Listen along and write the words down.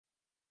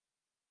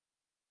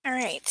All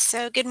right,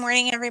 so good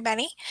morning,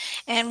 everybody,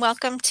 and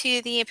welcome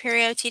to the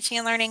Apereo Teaching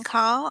and Learning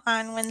Call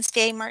on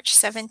Wednesday, March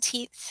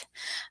 17th,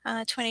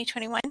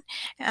 2021.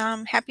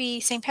 Happy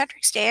St.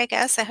 Patrick's Day, I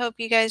guess. I hope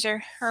you guys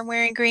are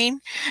wearing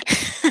green.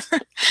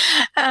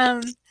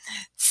 um,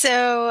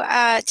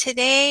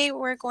 Today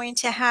we're going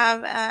to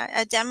have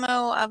a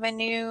demo of a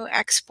new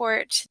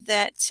export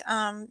that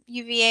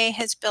UVA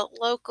has built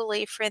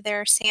locally for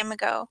their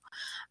Samigo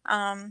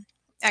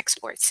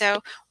export.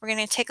 So we're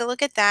going to take a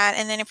look at that,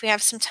 and then if we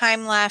have some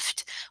time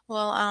left,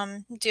 we'll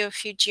do a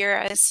few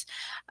JIRAs.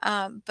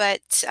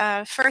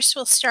 First,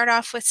 we'll start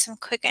off with some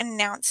quick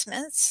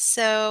announcements.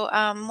 So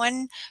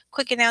one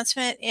quick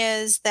announcement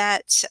is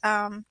that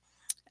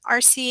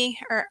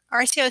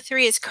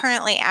RCO3 is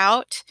currently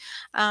out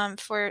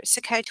for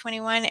Sakai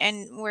 21,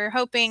 and we're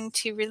hoping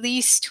to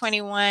release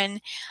 21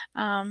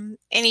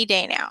 any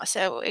day now.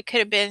 So it could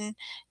have been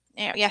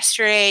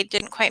yesterday,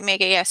 didn't quite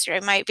make it yesterday.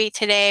 It might be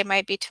today, it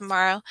might be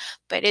tomorrow,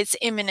 but it's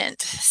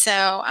imminent.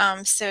 So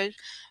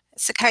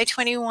Sakai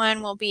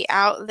 21 will be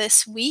out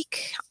this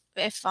week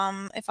if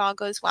all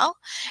goes well,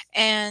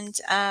 and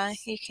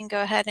you can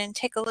go ahead and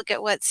take a look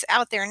at what's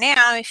out there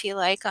now if you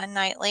like on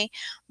Nightly,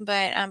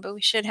 but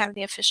we should have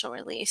the official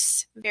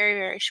release very,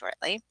 very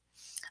shortly.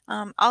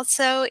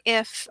 Also,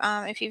 if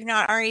you've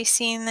not already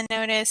seen the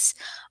notice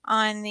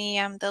on the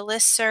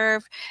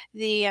listserv,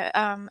 the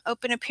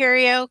Open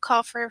Apereo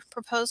call for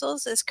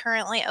proposals is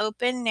currently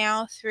open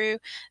now through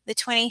the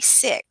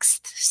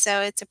 26th.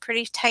 So it's a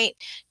pretty tight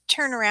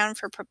turnaround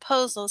for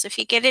proposals. If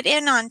you get it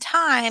in on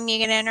time, you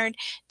get entered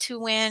to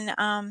win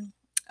a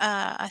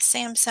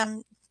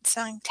Samsung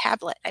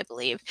tablet, I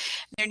believe.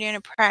 They're doing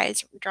a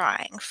prize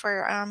drawing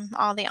for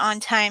all the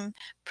on-time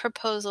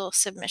proposal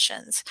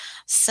submissions.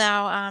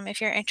 So if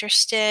you're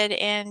interested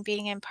in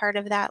being in part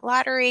of that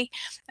lottery,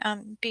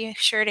 be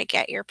sure to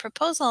get your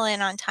proposal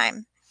in on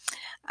time.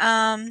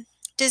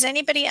 Does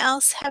anybody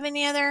else have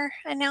any other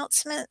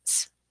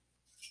announcements?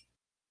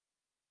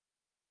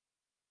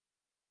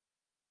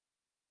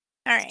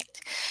 All right.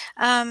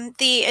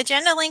 The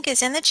agenda link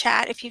is in the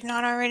chat. If you've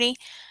not already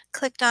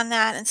clicked on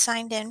that and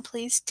signed in,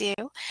 please do.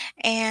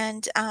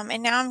 And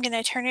now I'm going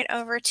to turn it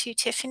over to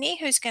Tiffany,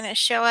 who's going to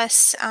show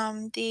us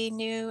the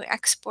new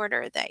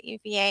exporter that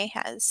UVA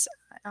has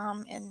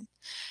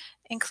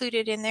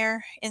included in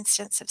their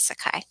instance of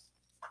Sakai.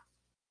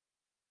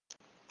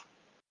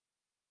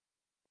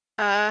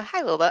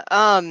 Hi, Lola.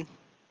 I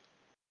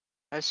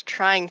was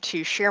trying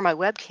to share my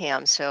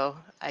webcam so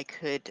I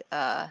could,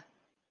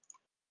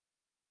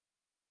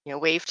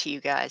 wave to you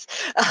guys.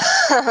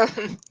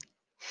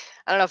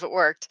 I don't know if it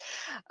worked,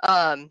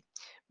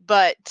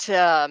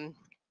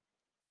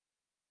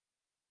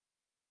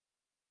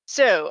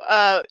 so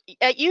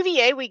at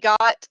UVA we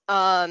got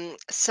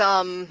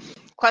some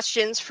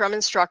questions from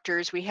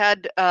instructors. We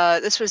had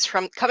this was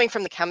coming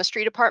from the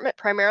chemistry department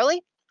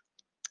primarily,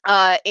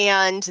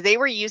 and they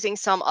were using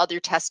some other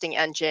testing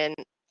engine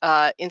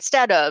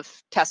instead of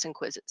tests and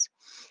quizzes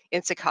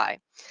in Sakai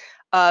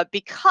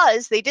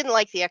because they didn't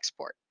like the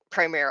export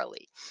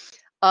primarily.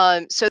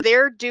 So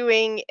they're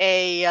doing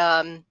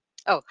a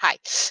oh hi,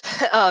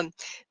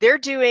 they're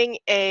doing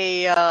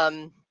a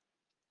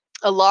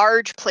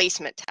large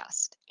placement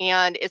test,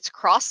 and it's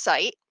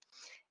cross-site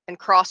and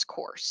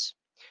cross-course.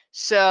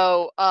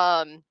 So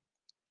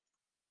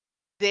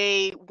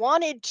they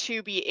wanted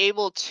to be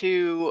able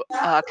to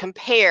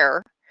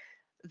compare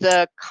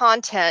the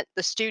content,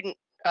 the student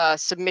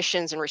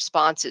submissions and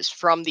responses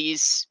from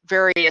these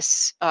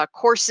various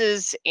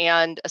courses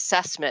and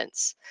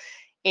assessments.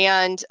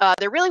 And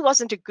there really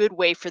wasn't a good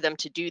way for them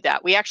to do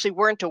that. We actually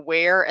weren't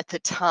aware at the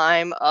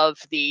time of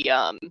the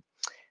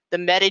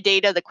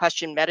metadata, the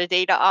question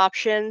metadata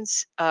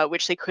options,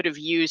 which they could have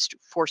used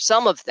for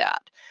some of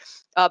that.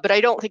 But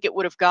I don't think it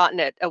would have gotten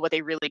at what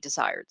they really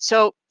desired.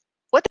 So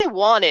what they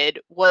wanted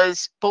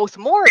was both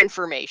more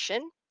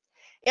information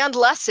and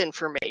less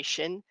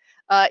information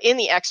in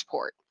the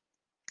export,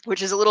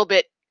 which is a little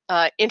bit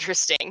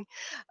interesting,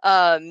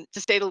 to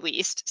say the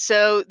least.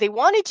 So they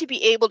wanted to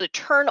be able to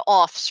turn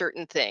off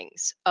certain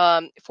things.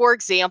 For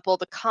example,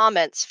 the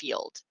comments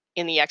field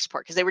in the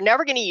export, because they were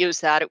never going to use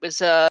that. It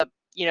was a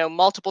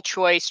multiple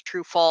choice,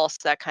 true, false,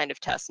 that kind of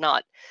test,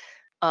 not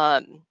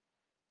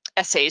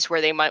essays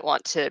where they might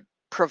want to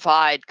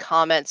provide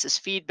comments as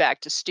feedback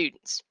to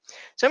students.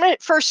 So I'm going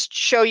to first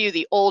show you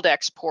the old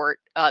export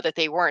that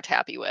they weren't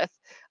happy with.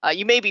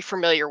 You may be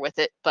familiar with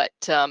it, but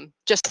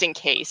just in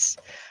case,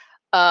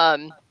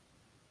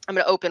 I'm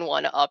going to open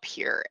one up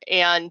here.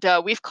 And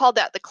we've called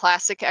that the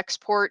classic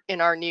export in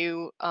our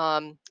new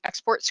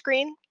export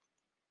screen.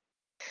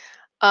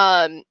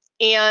 And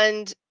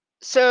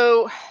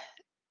so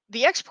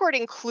the export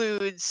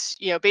includes,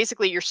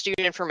 basically your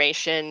student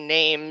information,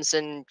 names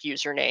and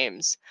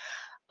usernames,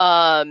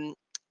 and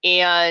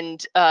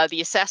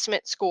the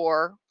assessment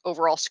score,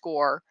 overall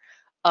score,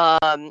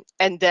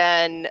 and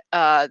then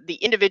the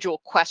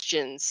individual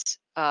questions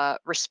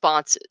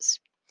responses.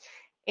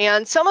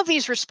 And some of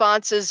these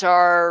responses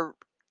are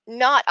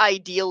not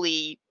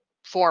ideally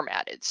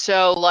formatted.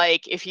 So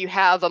like if you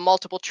have a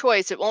multiple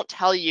choice, it won't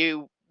tell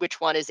you which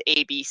one is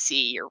A, B,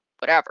 C, or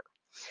whatever.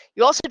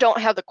 You also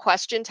don't have the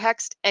question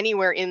text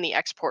anywhere in the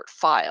export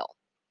file.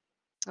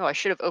 Oh, I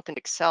should have opened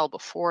Excel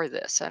before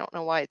this. I don't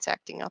know why it's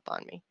acting up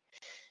on me.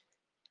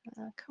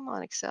 Come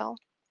on, Excel.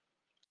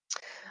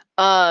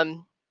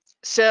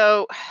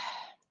 So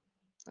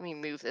let me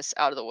move this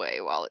out of the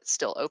way while it's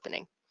still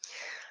opening.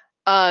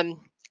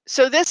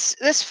 So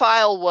this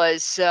file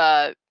was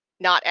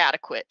not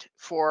adequate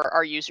for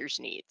our users'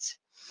 needs.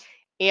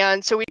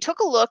 And so we took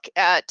a look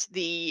at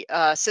the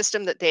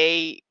system that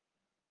they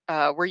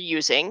were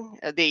using,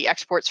 the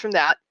exports from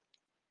that,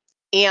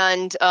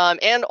 and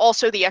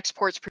also the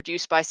exports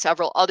produced by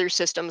several other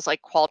systems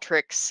like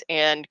Qualtrics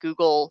and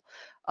Google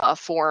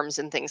Forms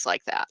and things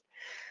like that.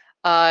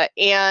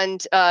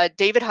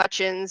 David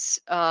Hutchins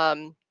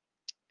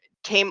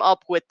came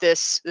up with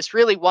this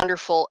really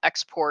wonderful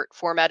export,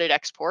 formatted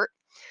export.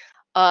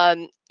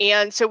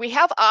 And so we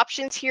have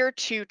options here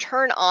to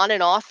turn on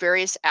and off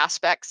various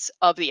aspects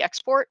of the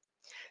export.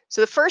 So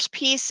the first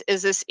piece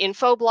is this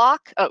info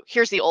block. Oh,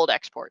 here's the old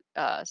export.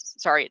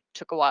 Sorry, it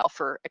took a while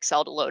for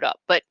Excel to load up,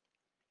 but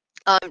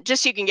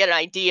just so you can get an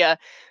idea,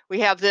 we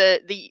have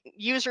the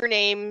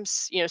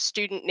usernames,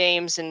 student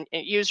names and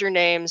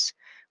usernames.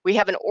 We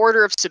have an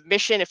order of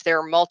submission if there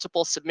are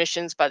multiple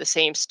submissions by the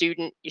same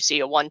student. You see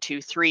a 1,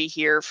 2, 3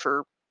 here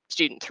for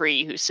student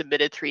 3 who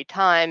submitted 3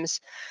 times.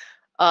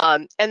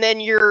 And then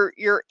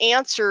your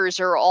answers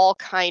are all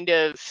kind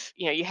of,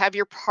 you have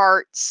your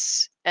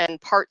parts and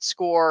part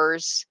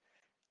scores,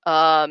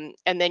 and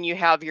then you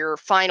have your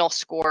final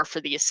score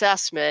for the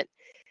assessment.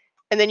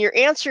 And then your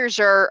answers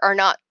are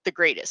not the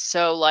greatest.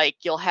 So like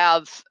you'll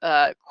have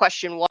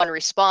question 1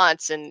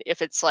 response, and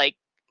if it's like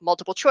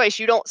multiple choice,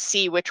 you don't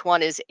see which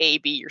one is A,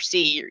 B, or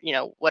C,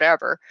 or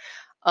whatever.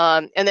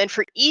 And then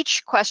for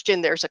each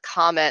question, there's a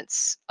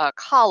comments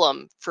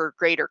column for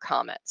grader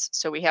comments.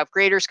 So we have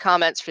graders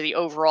comments for the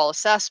overall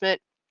assessment,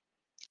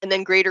 and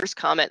then graders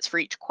comments for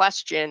each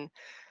question,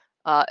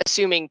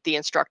 assuming the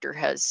instructor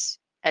has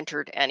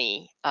entered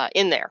any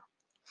in there.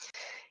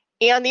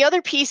 And the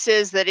other piece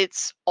is that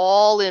it's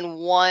all in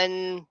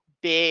one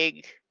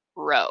big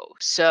row.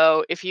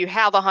 So if you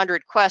have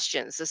 100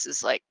 questions, this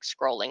is like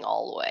scrolling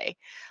all the way,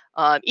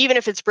 even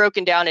if it's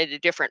broken down into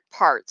different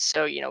parts.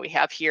 So, we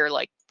have here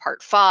like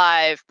part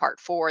 5, part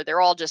 4,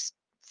 they're all just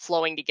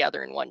flowing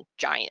together in one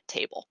giant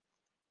table,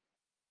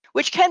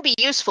 which can be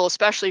useful,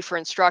 especially for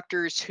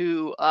instructors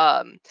who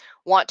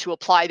want to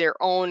apply their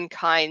own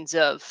kinds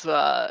of,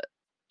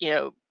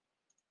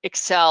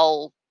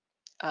 Excel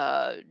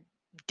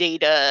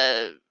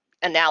data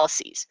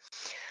analyses.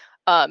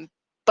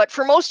 But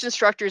for most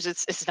instructors,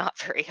 it's not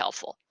very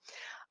helpful.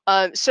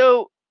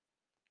 So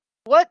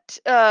what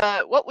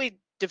we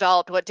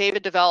developed, what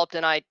David developed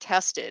and I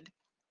tested,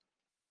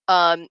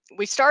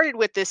 we started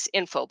with this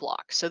info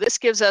block. So this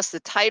gives us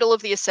the title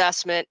of the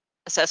assessment,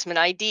 assessment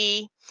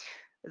ID,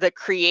 the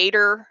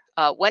creator,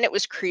 when it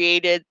was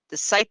created, the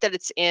site that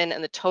it's in,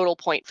 and the total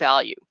point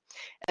value.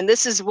 And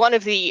this is one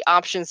of the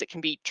options that can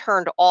be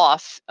turned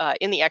off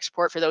in the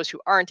export for those who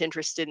aren't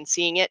interested in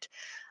seeing it.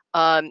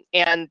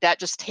 And that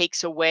just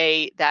takes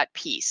away that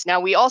piece. Now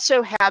we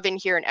also have in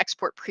here an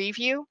export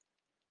preview.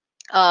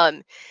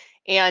 And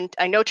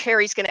I know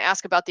Terry's going to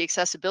ask about the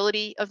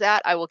accessibility of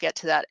that. I will get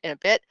to that in a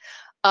bit.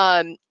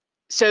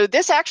 So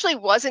this actually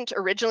wasn't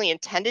originally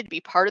intended to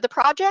be part of the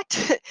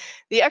project.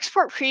 The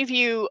export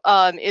preview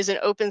is an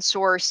open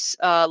source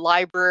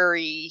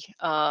library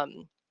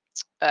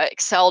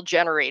Excel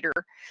generator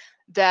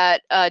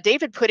that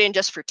David put in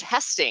just for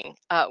testing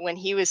when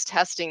he was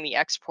testing the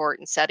export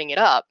and setting it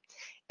up.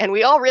 And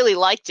we all really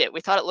liked it.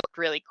 We thought it looked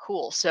really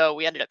cool. So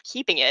we ended up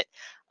keeping it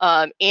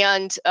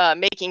and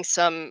making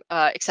some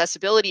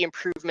accessibility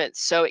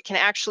improvements so it can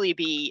actually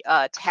be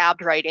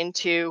tabbed right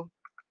into.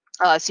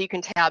 So you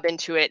can tab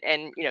into it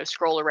and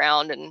scroll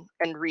around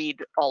and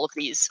read all of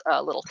these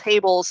little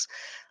tables.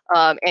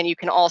 And you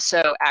can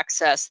also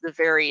access the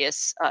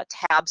various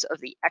tabs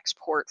of the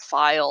export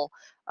file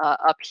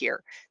up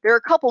here. There are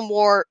a couple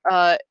more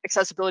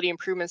accessibility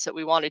improvements that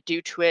we want to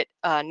do to it,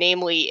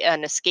 namely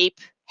an escape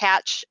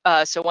hatch.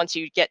 So once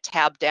you get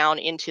tabbed down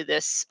into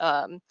this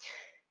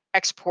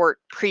export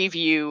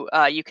preview,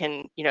 you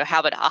can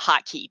have a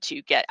hotkey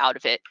to get out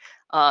of it.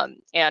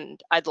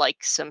 And I'd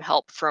like some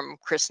help from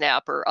Chris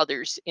Knapp or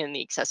others in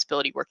the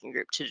accessibility working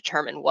group to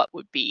determine what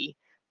would be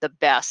the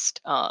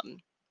best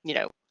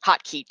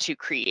hotkey to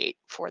create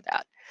for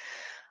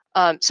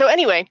that. So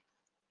anyway,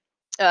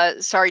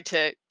 sorry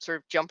to sort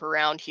of jump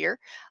around here.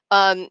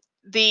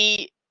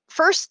 The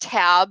first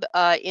tab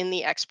in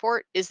the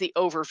export is the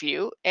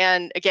overview.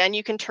 And again,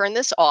 you can turn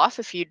this off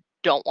if you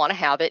don't want to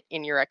have it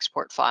in your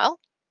export file.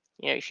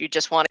 If you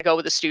just want to go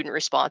with the student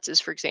responses,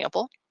 for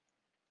example.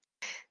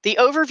 The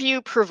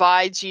overview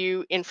provides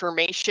you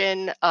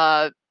information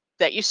that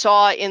you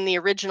saw in the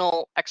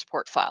original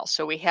export file.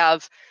 So we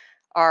have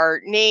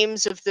our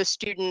names of the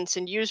students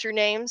and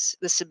usernames,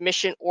 the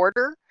submission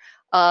order,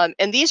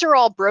 and these are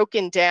all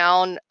broken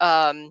down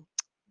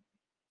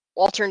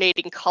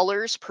alternating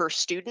colors per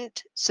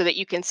student so that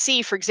you can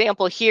see, for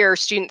example, here,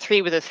 student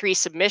 3 with the 3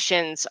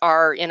 submissions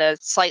are in a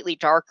slightly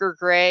darker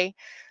gray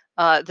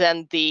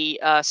than the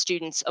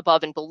students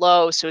above and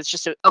below. So it's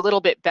just a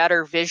little bit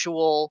better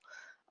visual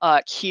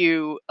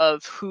cue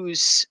of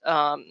whose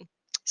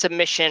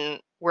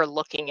submission we're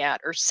looking at,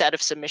 or set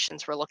of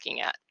submissions we're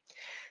looking at.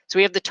 So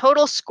we have the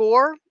total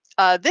score.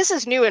 This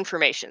is new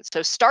information.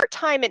 So start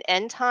time and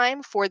end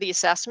time for the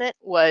assessment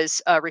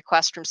was a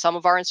request from some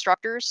of our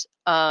instructors.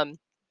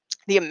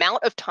 The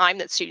amount of time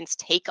that students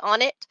take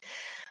on it.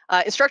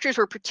 Instructors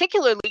were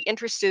particularly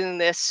interested in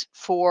this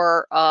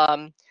for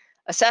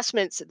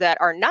assessments that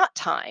are not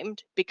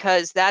timed,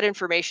 because that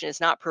information is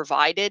not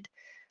provided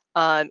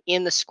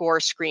in the score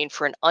screen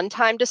for an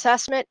untimed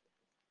assessment.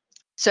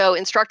 So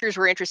instructors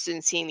were interested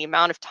in seeing the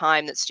amount of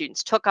time that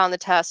students took on the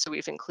test, so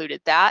we've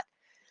included that.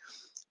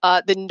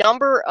 The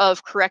number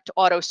of correct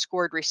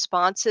auto-scored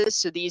responses,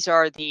 so these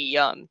are the,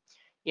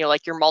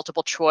 like your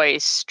multiple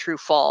choice, true,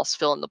 false,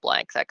 fill in the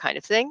blank, that kind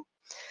of thing.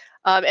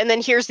 And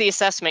then here's the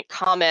assessment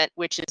comment,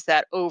 which is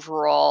that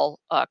overall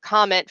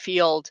comment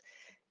field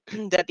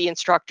that the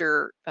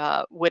instructor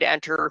would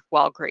enter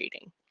while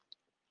grading.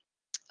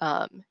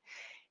 So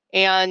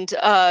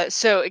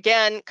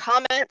again,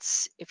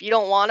 comments, if you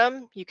don't want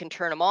them, you can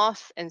turn them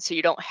off. And so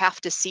you don't have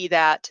to see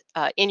that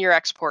in your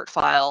export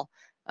file.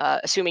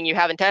 Assuming you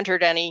haven't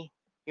entered any,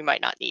 you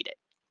might not need it.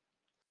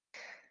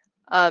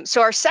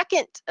 So our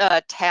second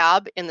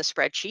tab in the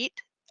spreadsheet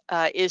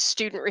is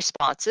student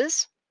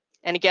responses.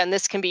 And again,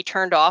 this can be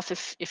turned off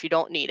if you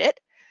don't need it.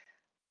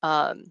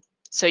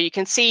 So you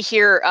can see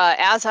here,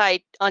 as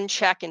I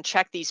uncheck and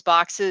check these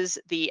boxes,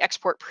 the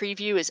export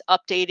preview is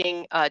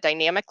updating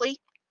dynamically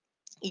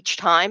each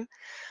time.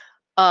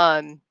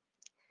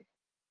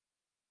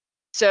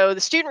 So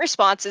the student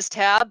responses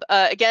tab,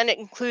 again, it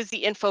includes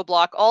the info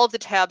block. All of the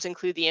tabs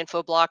include the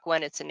info block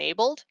when it's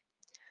enabled.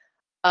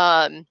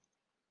 And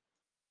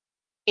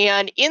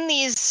in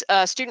these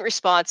student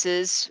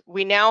responses,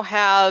 we now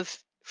have,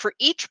 for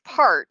each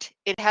part,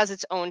 it has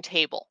its own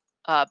table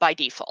by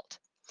default.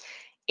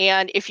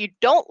 And if you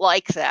don't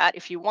like that,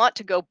 if you want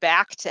to go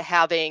back to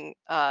having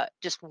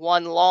just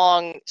one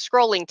long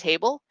scrolling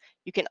table,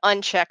 you can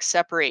uncheck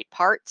separate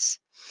parts,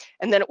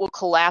 and then it will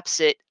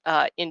collapse it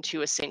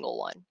into a single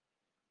one.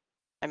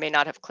 I may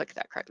not have clicked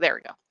that correctly. There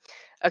we go.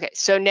 Okay,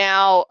 so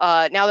now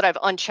that I've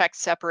unchecked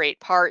separate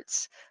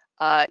parts,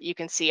 you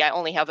can see I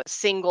only have a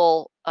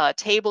single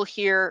table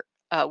here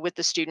with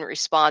the student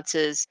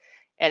responses,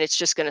 and it's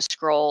just going to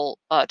scroll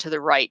to the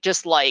right,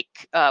 just like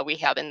we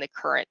have in the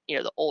current,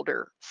 the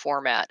older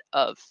format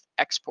of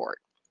export.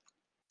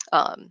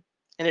 And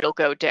it'll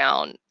go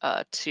down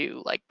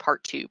to like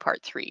part 2,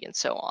 part 3, and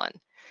so on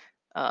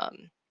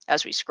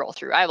as we scroll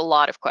through. I have a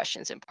lot of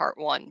questions in part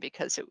 1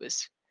 because it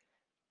was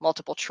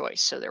multiple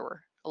choice, so there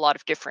were a lot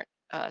of different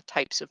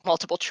types of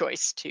multiple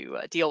choice to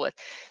deal with.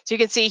 So you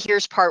can see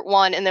here's part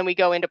 1, and then we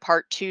go into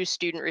part 2,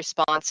 student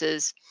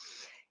responses.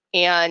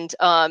 And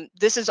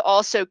this is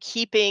also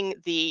keeping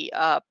the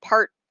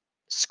part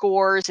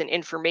scores and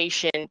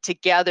information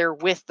together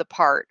with the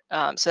part.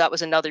 So that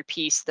was another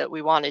piece that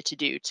we wanted to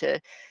do, to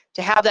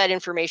have that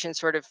information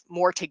sort of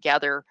more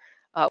together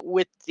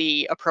with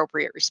the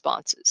appropriate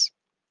responses.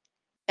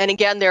 And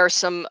again, there are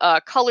some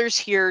colors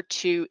here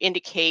to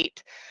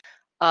indicate,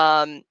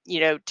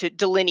 to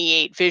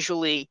delineate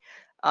visually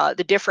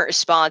the different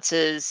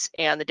responses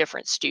and the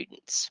different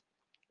students.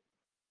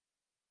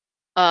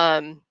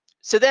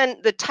 So then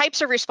the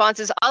types of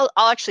responses, I'll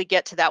actually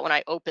get to that when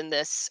I open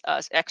this,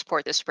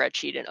 export this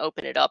spreadsheet and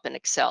open it up in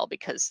Excel,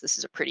 because this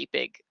is a pretty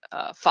big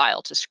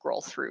file to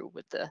scroll through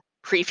with the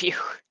preview.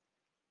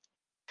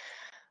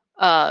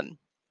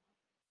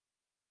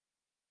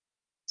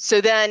 So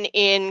then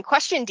in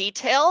question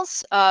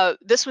details,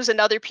 this was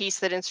another piece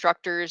that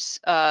instructors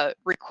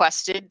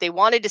requested. They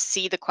wanted to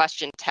see the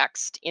question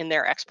text in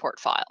their export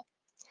file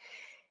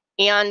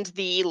and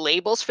the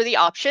labels for the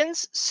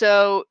options.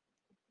 So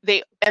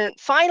and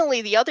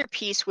finally, the other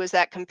piece was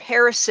that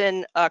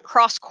comparison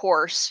across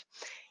course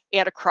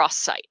and across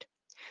site.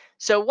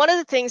 So one of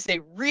the things they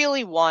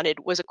really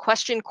wanted was a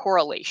question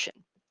correlation.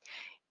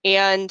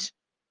 And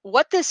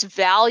what this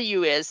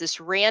value is, this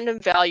random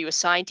value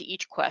assigned to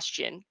each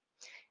question,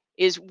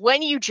 is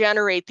when you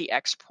generate the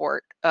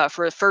export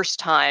for the first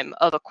time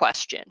of a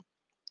question,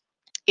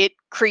 it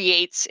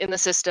creates in the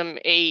system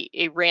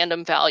a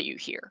random value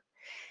here.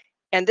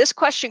 And this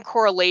question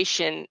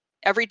correlation,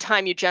 every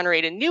time you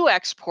generate a new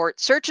export,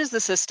 searches the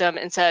system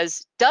and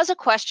says, does a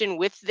question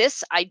with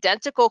this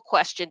identical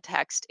question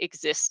text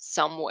exist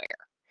somewhere?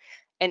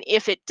 And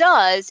if it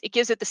does, it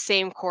gives it the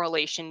same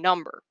correlation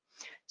number.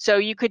 So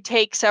you could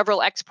take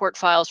several export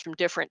files from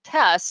different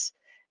tests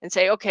and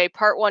say, okay,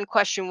 part 1,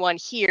 question 1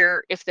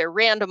 here, if they're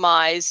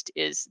randomized,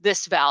 is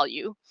this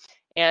value.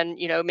 And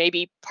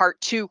maybe part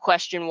 2,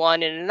 question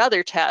 1 in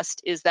another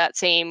test is that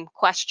same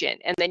question.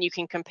 And then you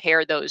can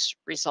compare those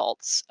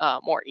results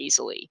more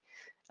easily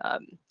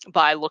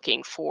by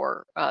looking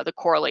for the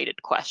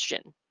correlated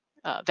question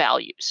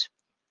values.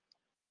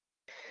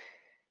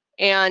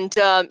 And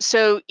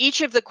so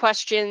each of the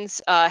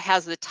questions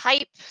has the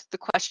type, the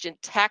question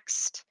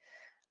text,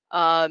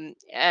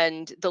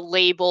 and the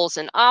labels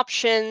and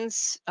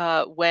options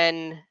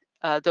when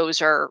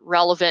those are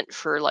relevant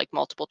for like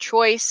multiple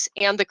choice,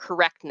 and the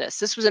correctness.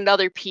 This was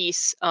another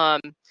piece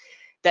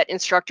that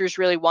instructors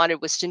really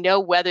wanted, was to know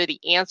whether the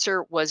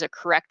answer was a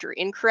correct or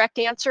incorrect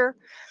answer.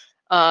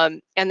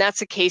 And that's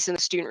the case in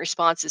the student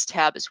responses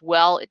tab as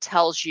well. It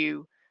tells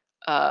you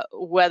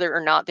whether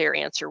or not their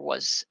answer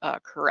was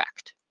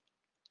correct.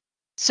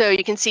 So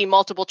you can see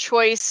multiple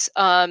choice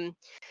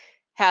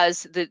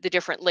has the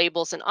different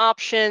labels and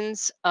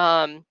options.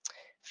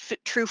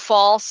 True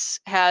false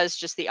has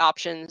just the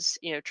options,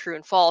 true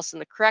and false,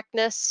 and the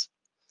correctness.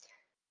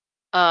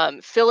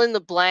 Fill in the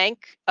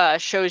blank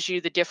shows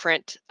you the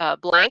different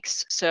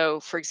blanks. So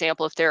for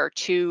example, if there are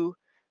two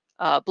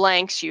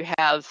blanks, you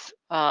have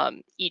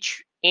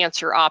each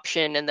answer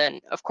option, and then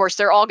of course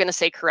they're all going to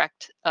say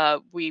correct.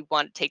 We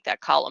want to take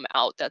that column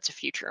out. That's a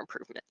future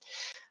improvement.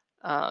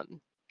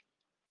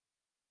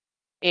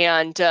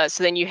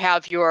 So then you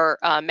have your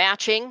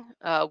matching,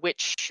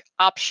 which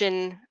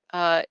option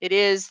it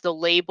is, the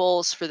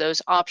labels for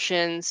those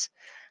options,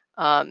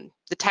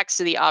 the text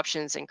of the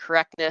options, and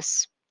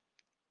correctness.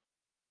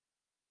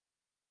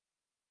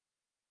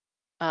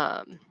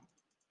 Some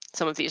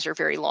of these are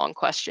very long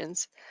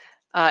questions.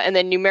 And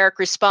then numeric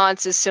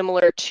response is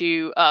similar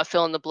to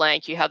fill in the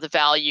blank. You have the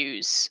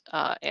values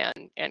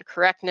and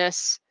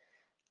correctness.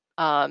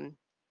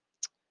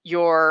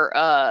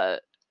 Your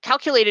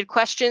calculated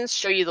questions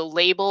show you the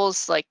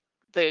labels, like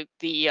the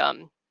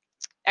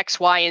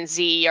X, Y, and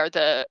Z are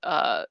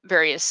the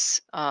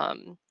various,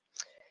 what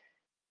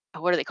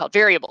are they called?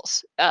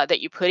 Variables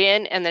that you put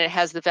in, and then it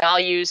has the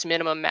values,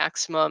 minimum,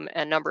 maximum,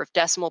 and number of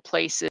decimal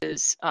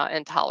places,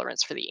 and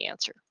tolerance for the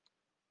answer.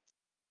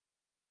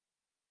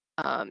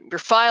 Your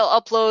file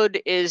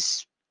upload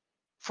is,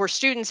 for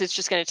students, it's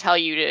just going to tell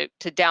you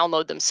to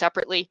download them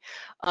separately.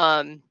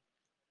 And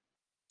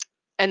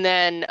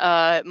then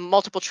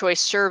multiple choice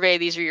survey,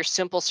 these are your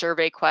simple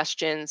survey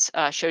questions,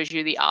 shows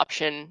you the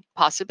option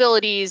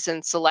possibilities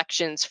and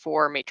selections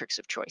for matrix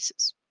of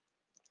choices.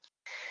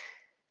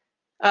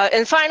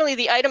 And finally,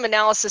 the item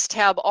analysis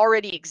tab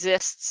already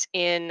exists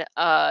in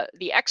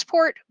the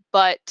export,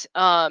 but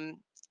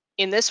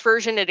in this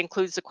version, it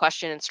includes the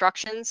question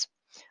instructions.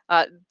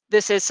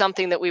 This is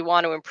something that we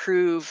want to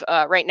improve.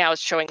 Right now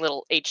it's showing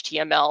little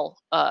HTML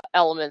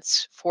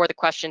elements for the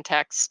question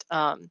text.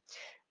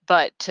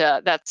 But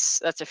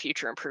that's a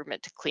future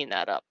improvement to clean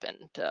that up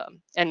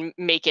and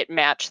make it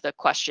match the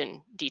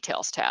question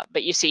details tab.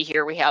 But you see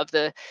here we have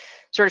the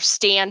sort of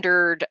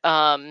standard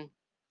item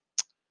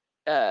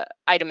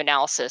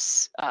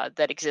analysis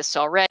that exists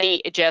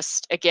already. It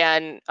just,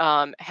 again,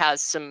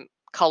 has some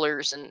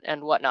colors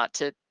and whatnot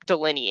to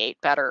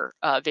delineate better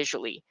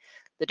visually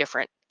the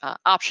different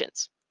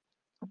options.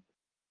 All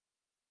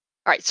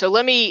right, so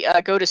let me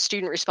go to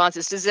student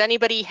responses. Does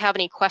anybody have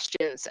any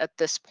questions at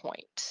this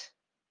point?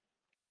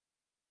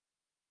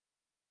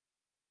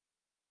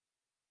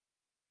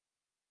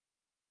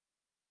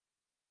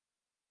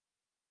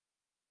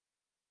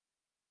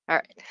 All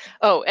right.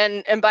 Oh,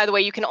 and by the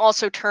way, you can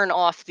also turn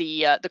off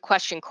the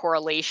question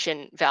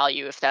correlation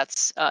value if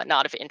that's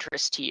not of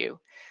interest to you.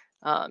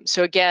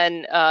 So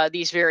again,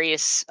 these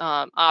various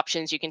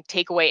options, you can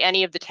take away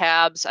any of the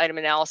tabs, item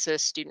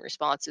analysis, student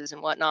responses,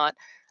 and whatnot,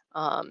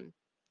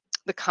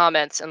 the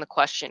comments, and the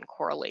question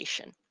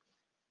correlation.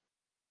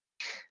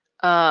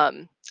 All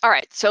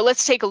right, so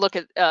let's take a look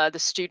at the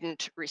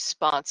student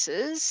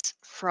responses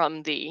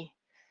from the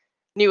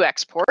new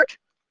export.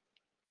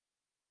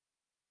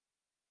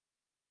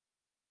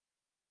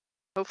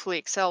 Hopefully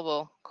Excel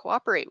will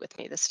cooperate with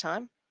me this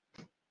time.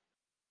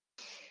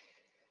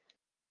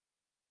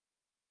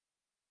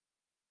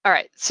 All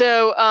right,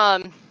 so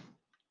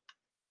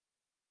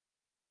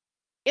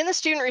in the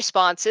student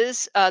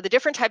responses, the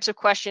different types of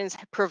questions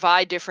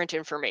provide different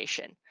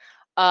information.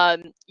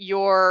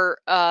 Your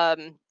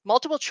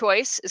multiple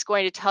choice is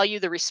going to tell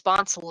you the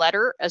response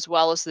letter as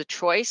well as the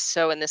choice.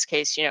 So in this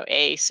case,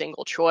 A,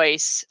 single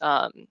choice,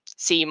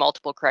 C,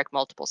 multiple correct,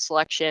 multiple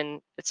selection,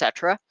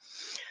 etc.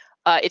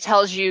 It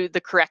tells you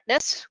the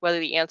correctness, whether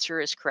the answer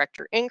is correct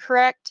or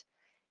incorrect,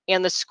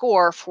 and the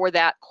score for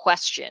that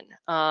question.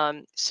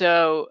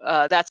 So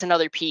that's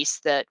another piece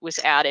that was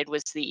added,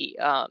 was the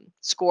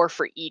score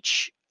for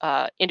each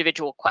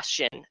individual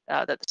question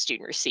that the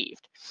student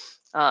received.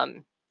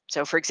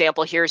 So for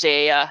example, here's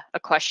a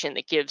question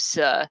that gives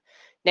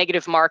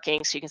negative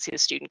marking. So you can see the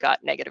student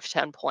got negative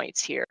 10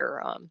 points here,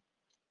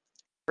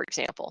 for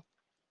example.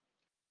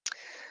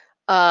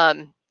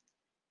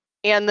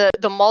 And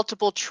the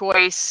multiple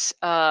choice,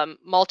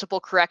 multiple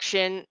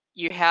correction,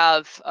 you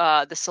have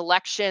the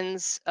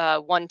selections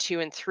 1,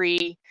 2, and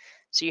 3.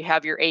 So you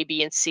have your A,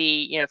 B, and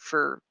C,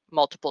 for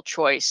multiple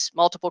choice,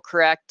 multiple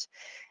correct.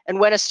 And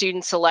when a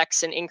student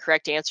selects an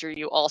incorrect answer,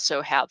 you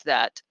also have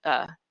that,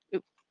 the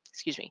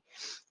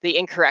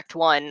incorrect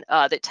one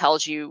that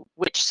tells you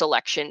which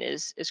selection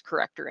is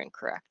correct or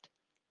incorrect.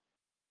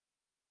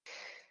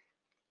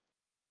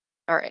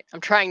 All right,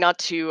 I'm trying not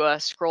to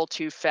scroll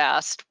too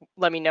fast.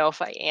 Let me know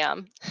if I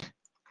am.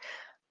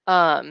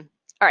 All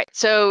right,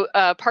 so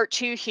part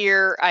 2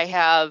 here, I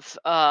have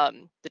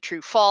the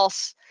true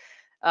false.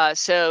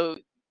 So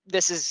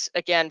this is,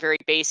 again, very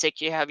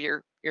basic. You have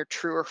your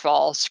true or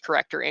false,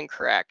 correct or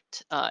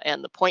incorrect,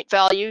 and the point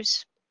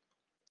values.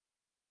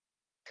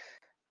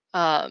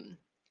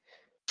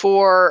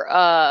 For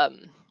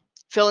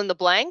fill in the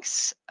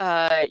blanks,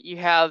 you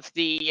have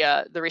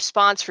the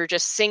response for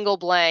just single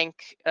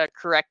blank.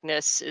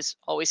 Correctness is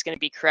always going to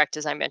be correct,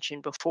 as I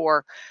mentioned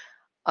before.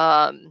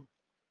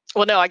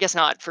 Well, no, I guess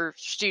not. For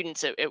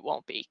students, it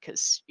won't be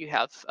because you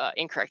have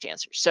incorrect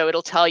answers. So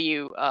it'll tell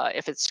you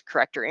if it's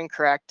correct or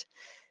incorrect,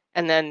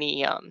 and then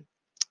the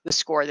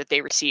score that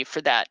they receive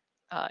for that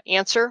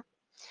answer.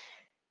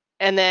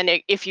 And then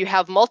if you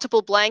have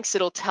multiple blanks,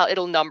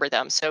 it'll number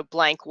them. So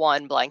blank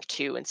 1, blank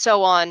 2, and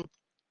so on,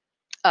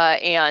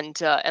 and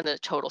the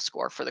total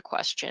score for the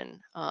question,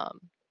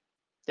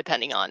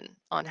 depending on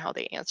how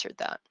they answered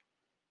that.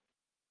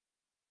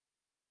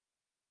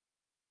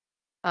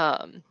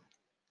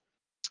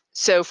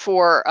 So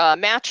for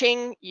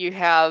matching, you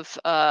have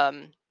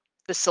the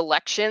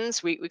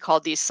selections. We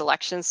called these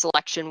selections,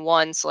 selection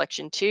 1,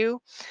 selection 2.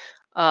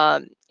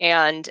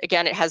 And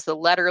again, it has the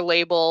letter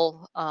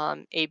label,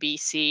 A, B,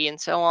 C, and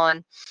so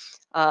on,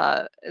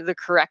 the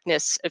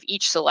correctness of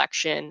each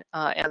selection,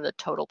 and the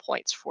total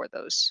points for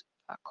those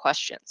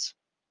questions.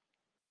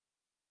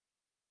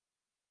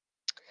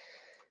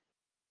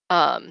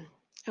 Oh,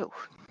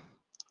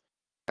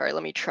 sorry,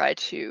 let me try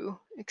to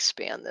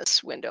expand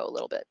this window a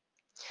little bit.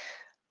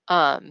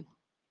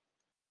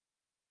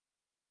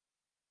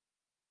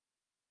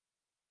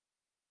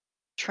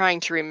 Trying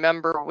to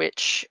remember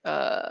which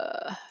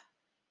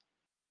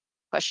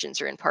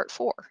questions are in part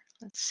 4.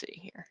 Let's see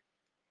here.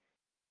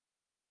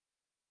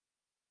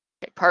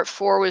 Okay, part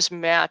 4 was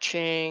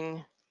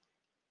matching.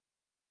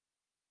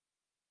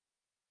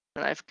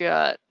 And I've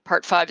got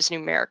part 5 is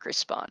numeric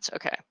response.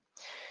 Okay.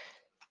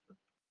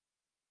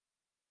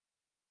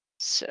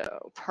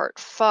 So part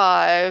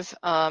 5,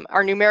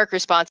 our numeric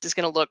response is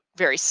going to look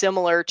very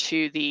similar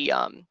to the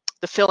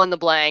fill in the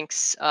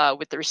blanks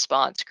with the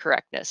response,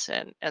 correctness,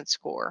 and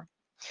score.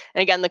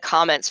 And again, the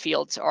comments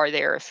fields are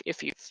there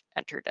if you've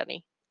entered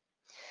any.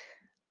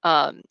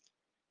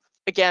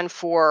 Again,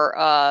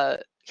 for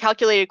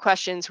calculated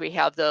questions, we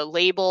have the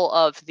label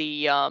of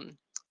the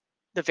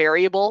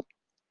variable,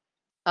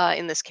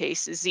 in this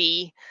case,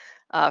 Z,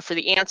 for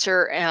the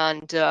answer,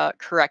 and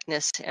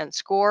correctness and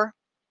score.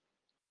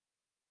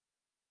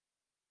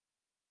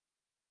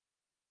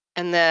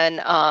 And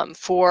then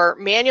for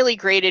manually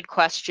graded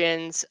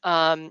questions,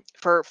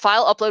 for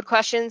file upload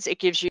questions, it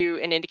gives you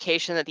an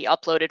indication that the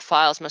uploaded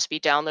files must be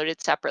downloaded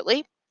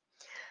separately.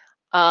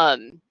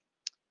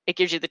 It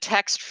gives you the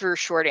text for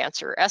short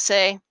answer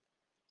essay.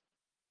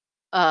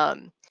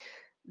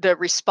 The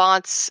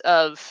response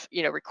of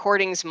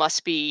recordings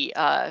must be,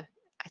 I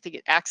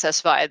think,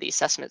 accessed via the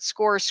assessment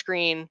score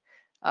screen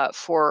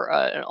for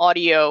an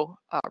audio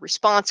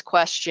response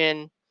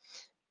question.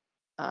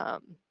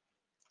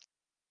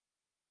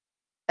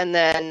 And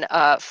then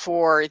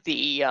for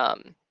the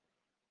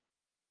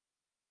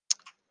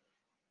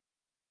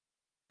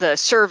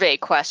survey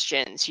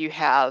questions, you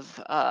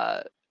have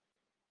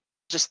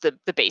just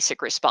the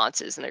basic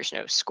responses, and there's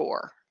no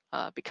score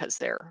because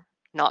they're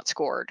not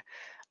scored.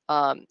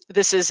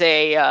 This is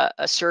a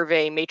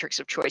survey matrix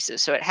of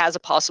choices, so it has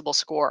a possible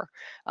score,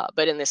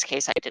 but in this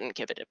case, I didn't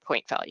give it a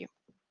point value.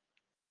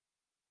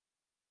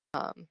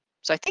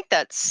 So I think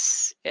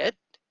that's it.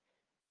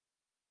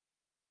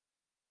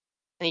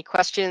 Any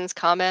questions,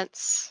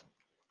 comments?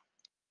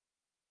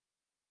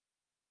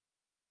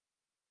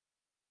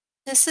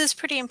 This is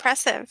pretty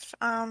impressive.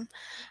 I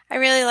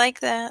really like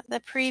the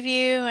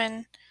preview,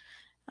 and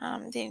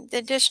the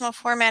additional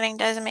formatting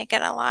does make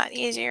it a lot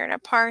easier to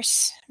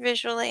parse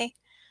visually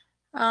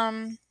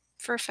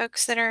for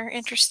folks that are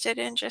interested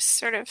in just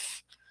sort of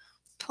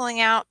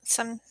pulling out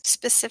some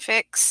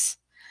specifics.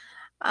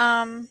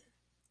 I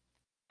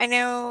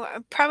know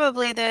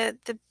probably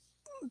the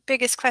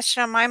biggest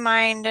question on my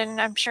mind, and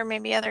I'm sure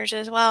maybe others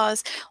as well,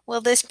 is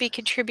will this be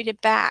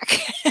contributed back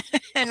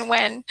and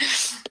when?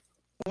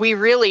 We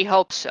really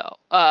hope so.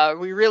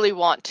 We really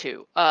want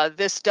to.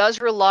 This does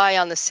rely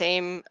on the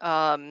same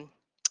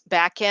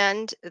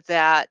backend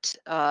that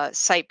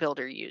Site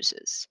Builder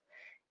uses.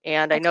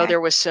 And I know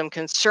there was some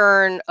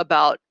concern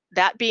about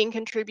that being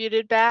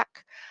contributed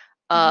back.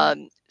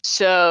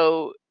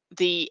 So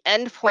the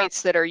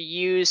endpoints that are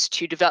used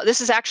to develop,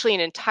 this is actually an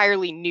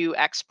entirely new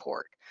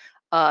export.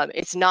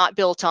 It's not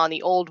built on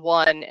the old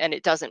one, and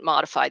it doesn't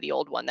modify the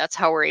old one. That's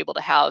how we're able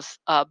to have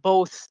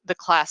both the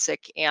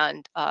classic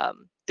and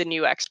the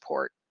new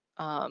export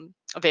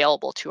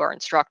available to our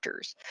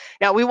instructors.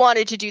 Now, we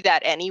wanted to do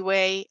that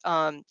anyway,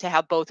 to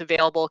have both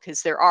available,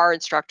 because there are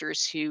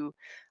instructors who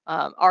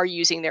are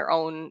using their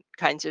own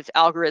kinds of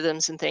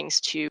algorithms and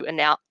things to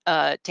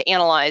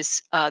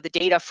analyze the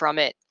data from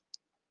it,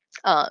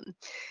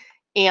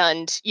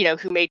 and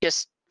who may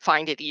just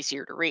find it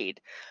easier to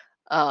read.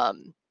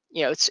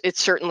 It's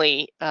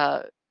certainly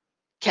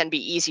can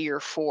be easier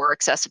for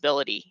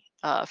accessibility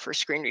for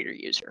screen reader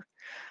user.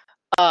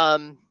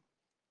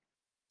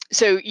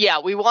 So yeah,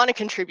 we want to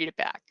contribute it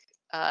back.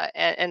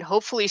 And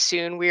hopefully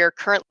soon. We are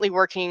currently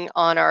working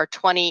on our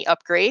 20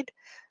 upgrade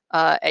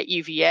at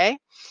UVA.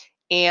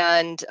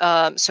 And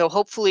so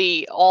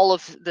hopefully all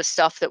of the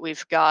stuff that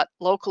we've got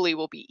locally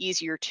will be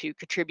easier to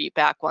contribute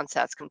back once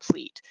that's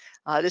complete.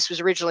 This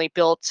was originally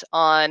built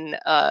on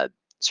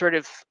sort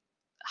of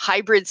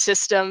hybrid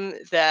system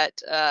that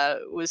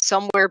was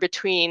somewhere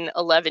between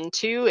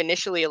 11.2,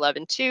 initially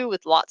 11.2,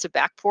 with lots of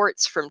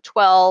backports from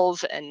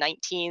 12 and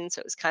 19. So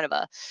it was kind of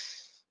a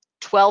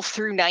 12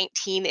 through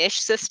 19-ish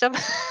system.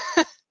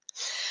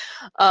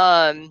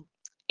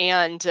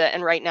 And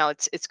right now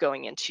it's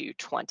going into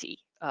 20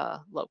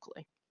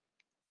 locally.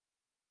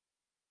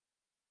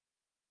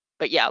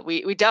 But yeah,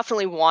 we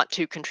definitely want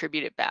to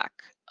contribute it back.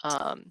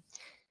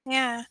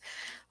 Yeah.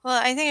 Well,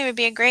 I think it would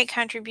be a great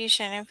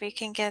contribution if we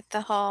can get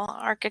the whole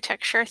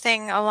architecture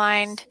thing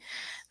aligned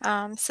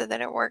so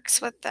that it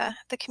works with the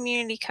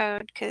community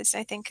code, because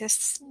I think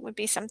this would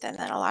be something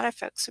that a lot of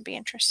folks would be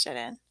interested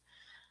in.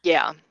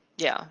 Yeah,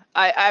 yeah.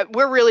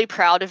 We're really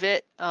proud of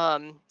it.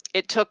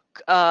 It took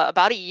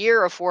about a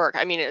year of work.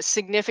 I mean, a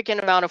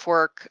significant amount of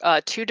work.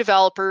 2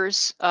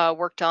 developers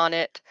worked on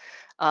it.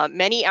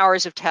 Many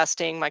hours of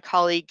testing. My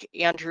colleague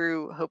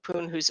Andrew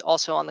Hopoon, who's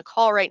also on the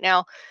call right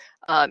now,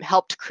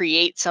 helped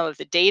create some of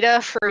the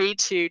data for me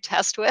to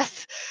test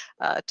with.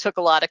 Took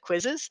a lot of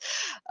quizzes.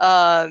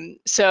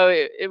 So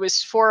it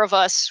was 4 of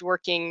us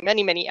working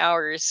many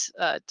hours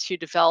to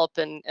develop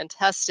and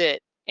test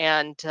it.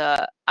 And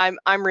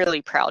I'm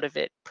really proud of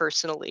it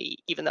personally,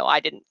 even though I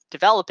didn't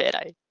develop it.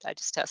 I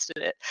just tested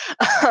it.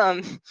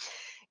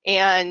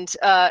 And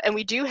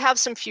we do have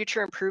some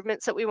future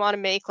improvements that we want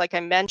to make. Like I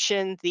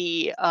mentioned,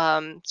 the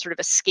sort of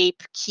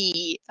escape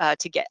key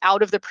to get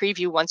out of the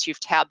preview once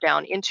you've tabbed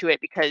down into it,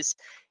 because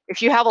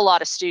if you have a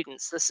lot of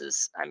students, this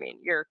is, I mean,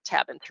 you're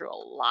tabbing through a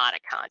lot of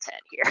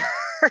content here.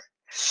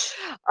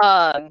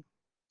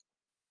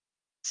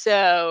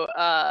 So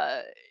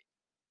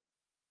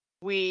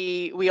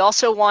we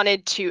also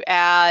wanted to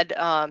add,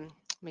 let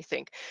me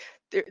think.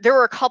 There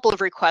were a couple of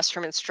requests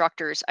from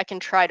instructors. I can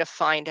try to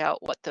find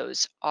out what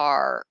those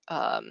are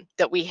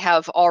that we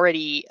have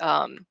already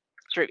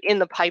sort of in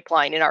the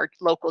pipeline in our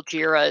local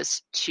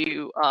JIRAs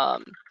to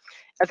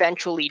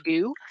eventually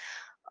do.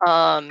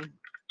 Let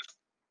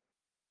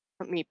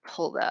me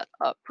pull that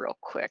up real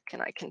quick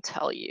and I can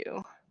tell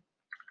you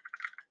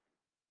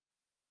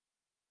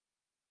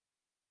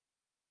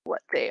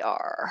what they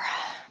are.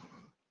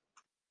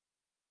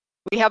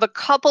 We have a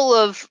couple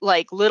of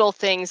like little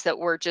things that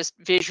were just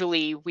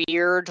visually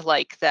weird,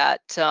 like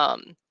that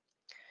the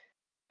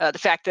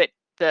fact that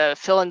the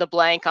fill in the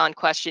blank on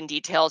question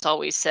details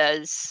always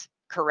says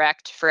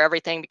correct for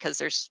everything, because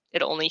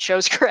it only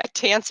shows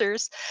correct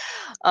answers.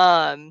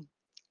 But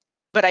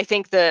I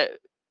think the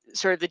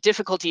sort of the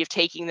difficulty of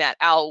taking that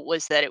out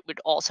was that it would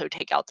also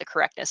take out the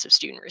correctness of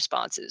student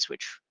responses,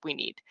 which we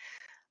need.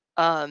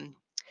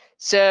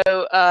 So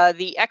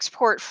the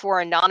export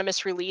for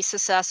anonymous release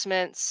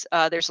assessments,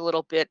 there's a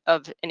little bit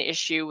of an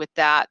issue with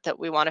that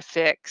we want to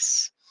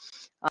fix.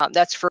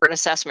 That's for an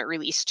assessment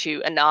released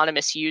to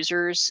anonymous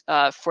users.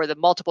 For the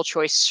multiple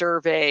choice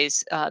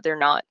surveys, they're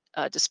not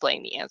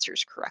displaying the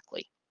answers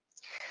correctly.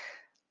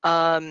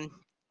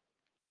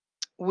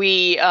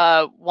 We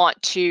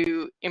want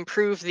to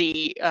improve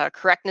the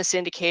correctness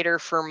indicator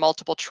for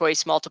multiple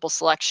choice, multiple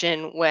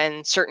selection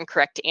when certain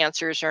correct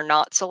answers are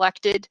not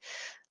selected,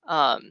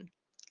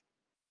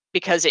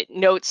 because it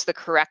notes the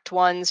correct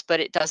ones, but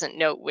it doesn't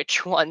note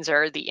which ones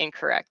are the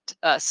incorrect.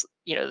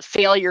 The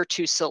failure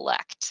to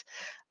select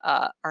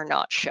are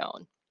not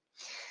shown.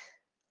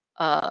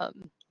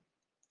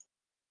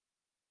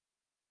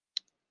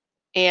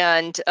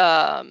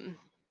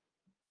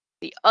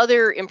 The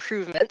other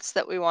improvements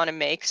that we want to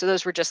make, so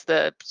those were just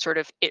the sort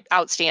of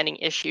outstanding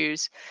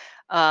issues.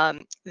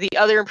 The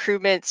other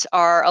improvements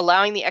are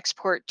allowing the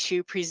export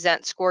to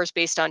present scores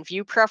based on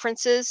view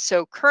preferences.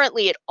 So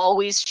currently it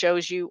always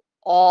shows you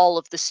all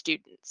of the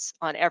students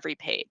on every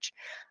page.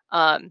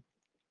 And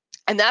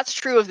that's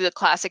true of the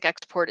classic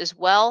export as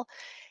well.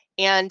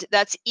 And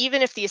that's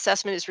even if the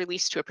assessment is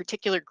released to a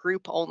particular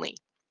group only.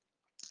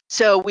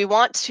 So we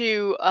want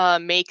to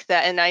make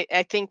that, and I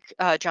think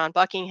John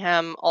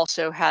Buckingham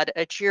also had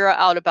a JIRA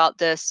out about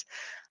this,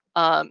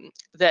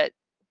 that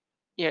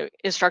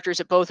instructors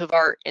at both of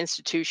our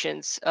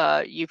institutions,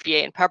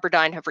 UVA and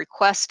Pepperdine, have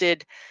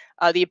requested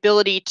the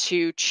ability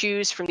to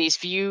choose from these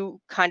view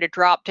kind of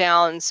drop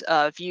downs,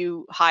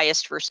 view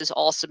highest versus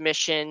all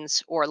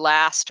submissions, or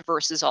last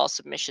versus all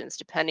submissions,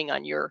 depending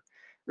on your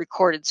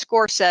recorded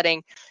score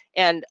setting,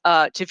 and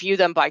to view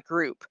them by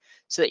group,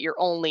 so that you're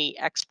only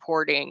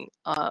exporting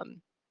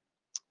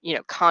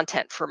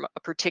content from a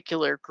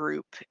particular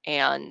group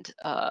and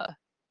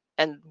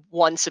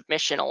one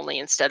submission only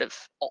instead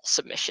of all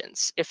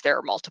submissions if there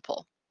are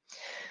multiple.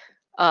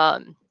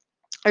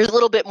 There's a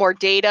little bit more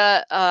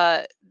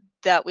data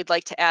that we'd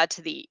like to add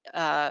to the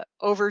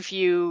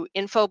overview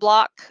info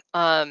block.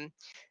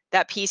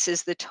 That piece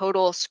is the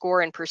total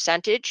score and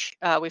percentage.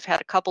 We've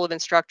had a couple of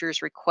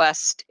instructors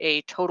request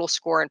a total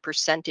score and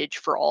percentage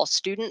for all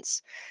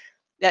students.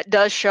 That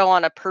does show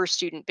on a per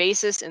student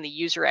basis in the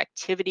user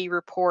activity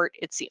report.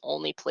 It's the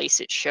only place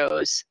it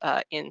shows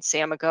in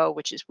Samigo,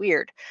 which is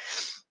weird.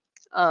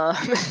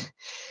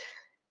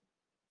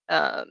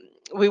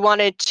 We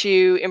wanted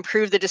to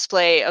improve the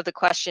display of the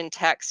question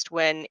text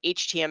when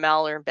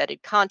HTML or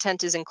embedded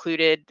content is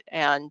included,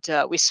 and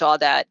we saw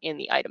that in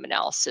the item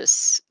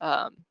analysis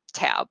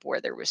tab where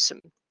there was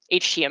some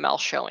HTML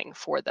showing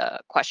for the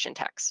question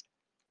text.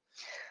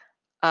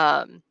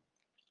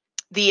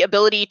 The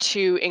ability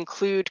to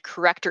include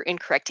correct or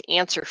incorrect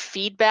answer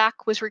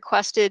feedback was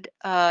requested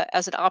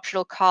as an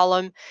optional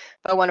column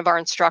by one of our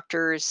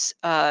instructors.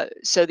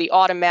 So the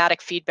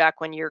automatic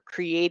feedback when you're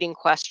creating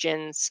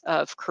questions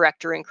of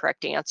correct or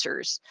incorrect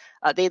answers,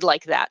 they'd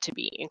like that to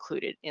be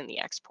included in the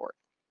export.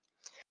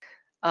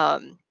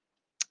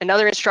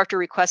 Another instructor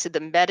requested the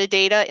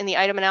metadata in the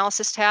item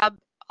analysis tab.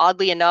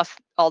 Oddly enough,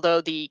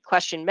 although the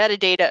question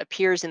metadata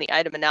appears in the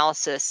item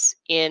analysis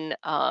in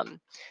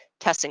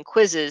tests and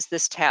quizzes,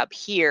 this tab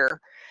here,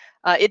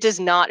 it does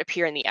not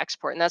appear in the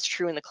export, and that's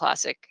true in the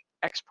classic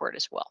export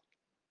as well.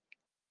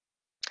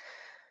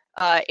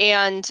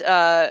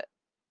 I'd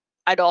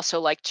also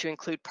like to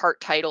include part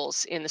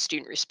titles in the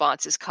student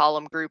responses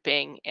column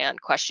grouping and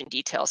question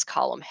details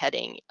column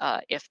heading,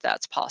 if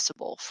that's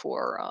possible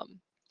for,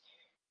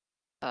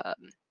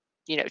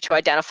 to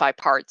identify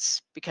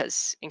parts,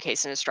 because in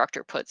case an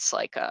instructor puts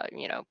like,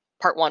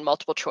 part 1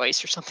 multiple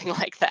choice or something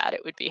like that,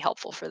 it would be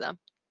helpful for them.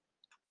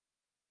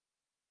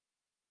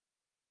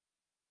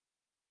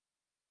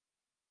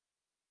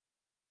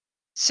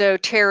 So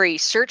Terry,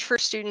 search for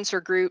students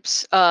or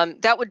groups,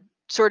 that would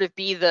sort of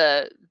be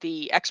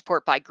the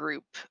export by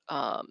group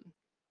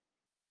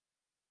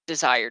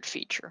desired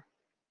feature.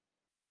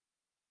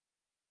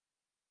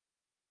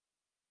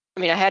 I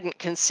mean, I hadn't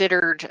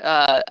considered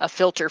a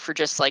filter for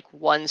just like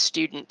one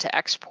student to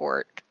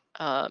export.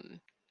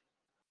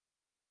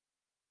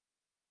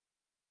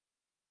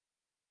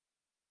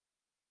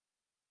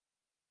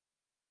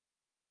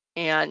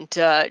 And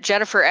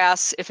Jennifer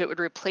asks if it would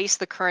replace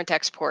the current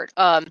export.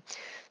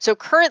 So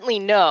currently,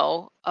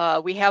 no,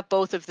 we have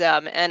both of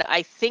them. And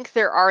I think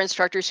there are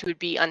instructors who would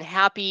be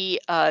unhappy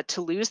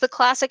to lose the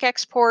classic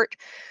export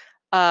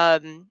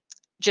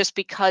just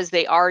because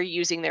they are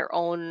using their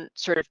own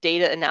sort of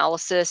data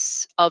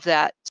analysis of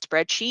that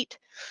spreadsheet.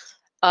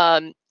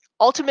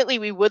 Ultimately,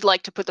 we would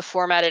like to put the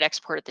formatted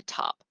export at the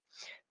top.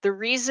 The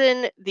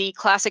reason the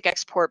classic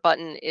export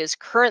button is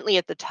currently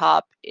at the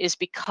top is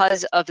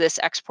because of this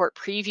export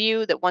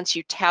preview, that once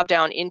you tab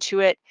down into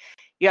it,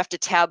 you have to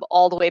tab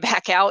all the way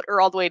back out or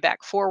all the way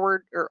back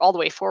forward or all the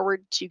way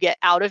forward to get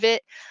out of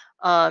it.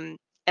 And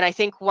I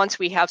think once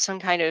we have some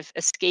kind of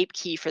escape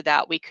key for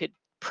that, we could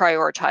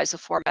prioritize the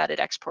formatted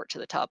export to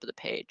the top of the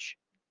page.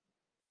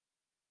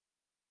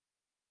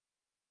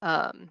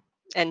 And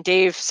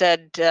Dave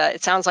said,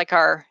 it sounds like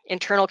our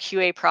internal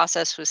QA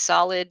process was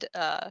solid.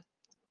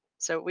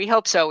 So we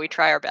hope so. We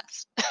try our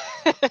best.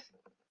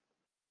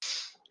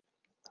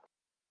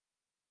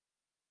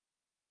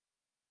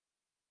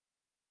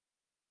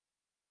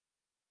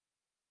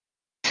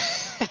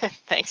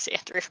 Thanks,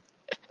 Andrew.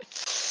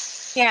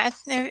 Yeah,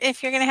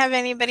 if you're going to have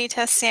anybody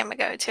test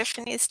Samigo,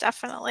 Tiffany's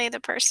definitely the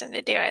person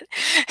to do it.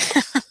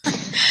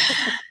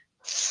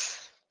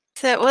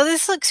 So, well,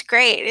 this looks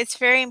great. It's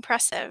very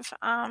impressive.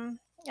 And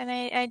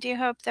I do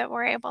hope that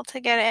we're able to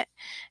get it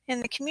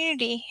in the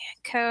community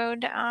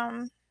code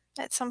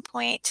at some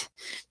point,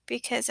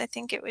 because I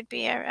think it would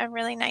be a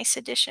really nice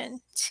addition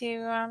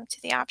to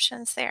the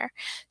options there.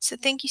 So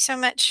thank you so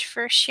much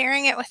for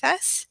sharing it with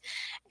us.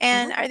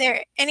 And are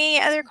there any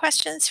other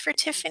questions for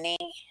Tiffany?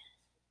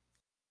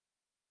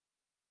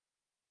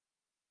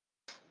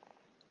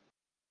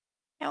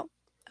 No.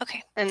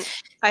 Okay. And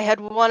I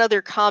had one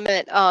other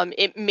comment.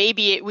 We may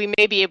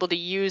be able to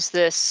use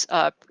this.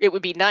 It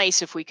would be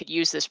nice if we could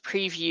use this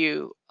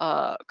preview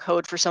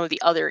code for some of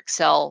the other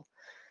Excel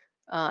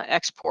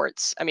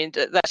exports. I mean,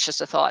 that's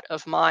just a thought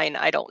of mine.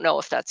 I don't know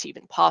if that's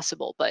even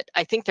possible, but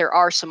I think there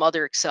are some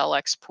other Excel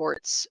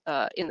exports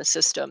in the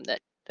system that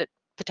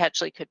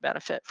potentially could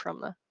benefit from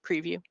the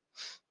preview.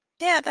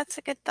 Yeah, that's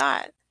a good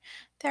thought.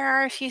 There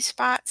are a few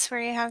spots where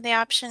you have the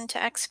option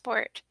to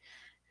export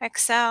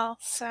Excel,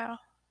 so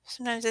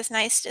sometimes it's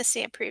nice to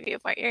see a preview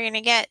of what you're going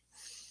to get.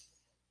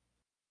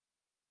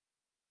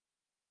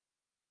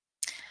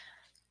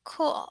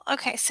 Cool.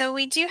 Okay, so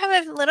we do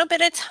have a little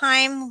bit of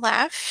time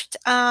left,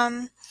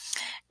 and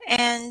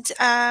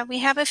we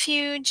have a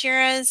few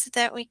JIRAs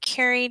that we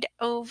carried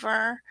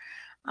over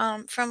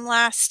from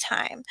last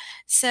time.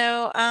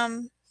 So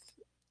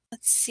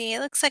let's see,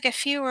 it looks like a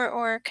few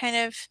were kind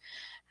of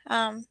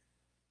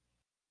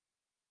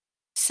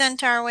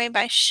sent our way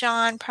by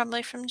Sean,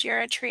 probably from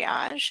JIRA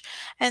Triage.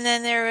 And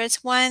then there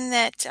was one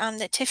that,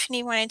 that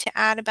Tiffany wanted to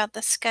add about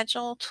the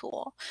schedule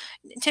tool.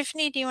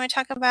 Tiffany, do you want to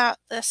talk about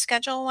the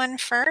schedule one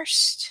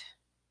first?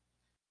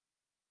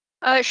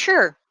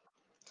 Sure.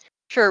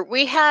 Sure.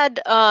 We had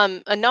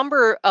a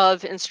number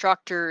of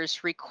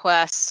instructors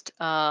request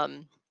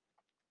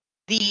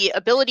the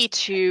ability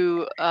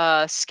to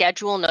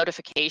schedule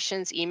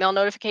notifications, email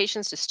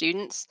notifications to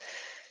students.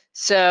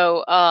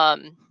 So I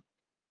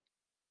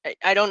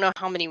don't know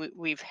how many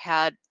we've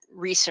had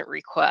recent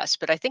requests,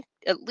 but I think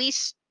at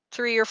least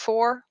 3 or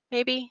 4,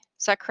 maybe.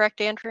 Is that correct,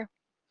 Andrew?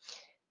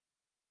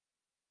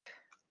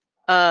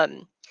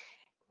 And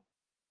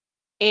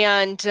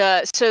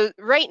so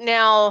right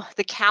now,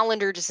 the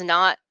calendar does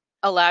not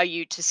allow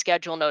you to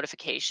schedule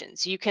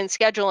notifications. You can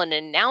schedule an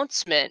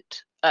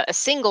announcement, a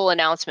single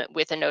announcement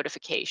with a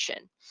notification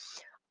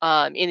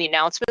in the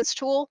announcements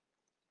tool,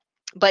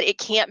 but it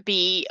can't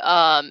be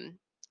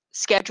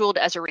scheduled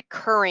as a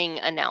recurring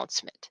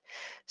announcement.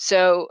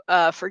 So,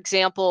 for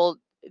example,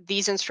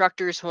 these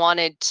instructors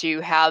wanted to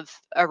have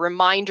a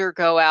reminder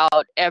go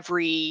out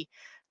every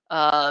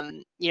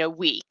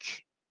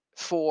week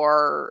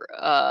for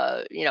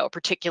a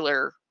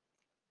particular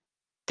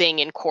thing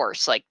in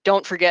course, like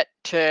don't forget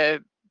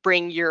to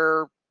bring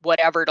your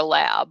whatever to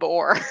lab,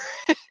 or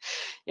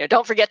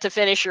don't forget to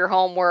finish your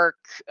homework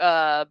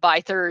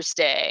by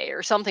Thursday,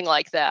 or something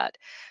like that.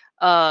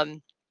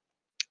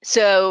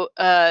 So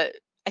I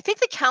think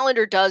the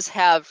calendar does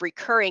have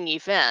recurring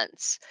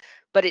events,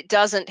 but it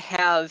doesn't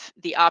have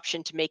the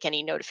option to make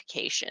any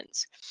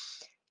notifications.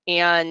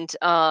 And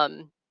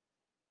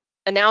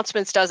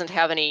announcements doesn't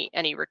have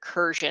any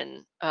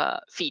recursion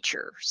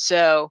feature.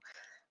 So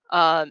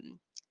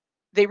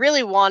they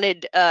really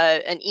wanted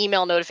an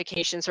email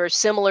notification sort of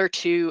similar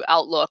to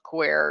Outlook,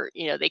 where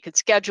they could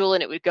schedule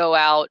and it would go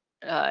out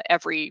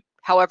every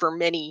however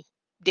many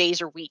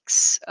days or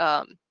weeks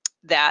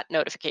that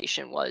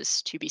notification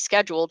was to be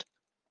scheduled.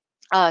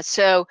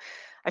 So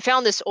I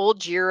found this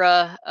old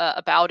JIRA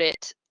about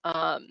it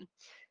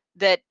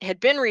that had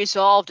been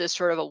resolved as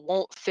sort of a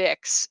won't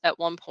fix at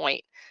one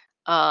point.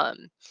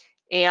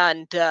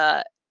 And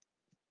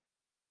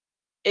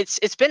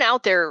it's been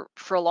out there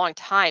for a long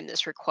time,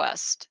 this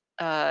request,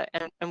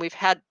 and we've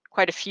had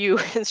quite a few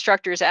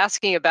instructors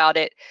asking about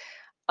it.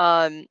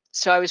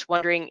 So I was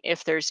wondering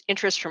if there's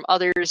interest from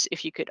others,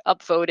 if you could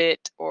upvote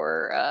it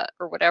or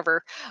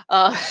whatever,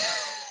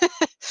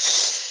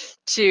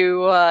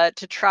 to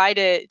try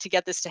to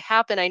get this to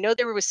happen. I know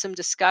there was some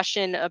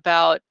discussion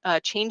about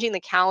changing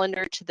the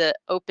calendar to the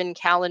open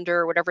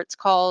calendar, whatever it's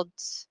called.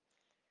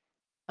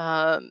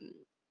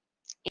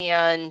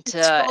 And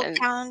It's full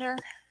calendar.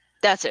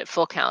 That's it,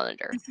 full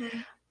calendar.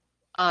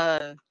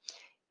 Mm-hmm.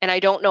 And I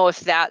don't know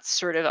if that's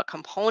sort of a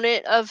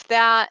component of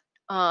that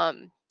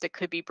that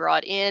could be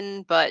brought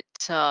in, but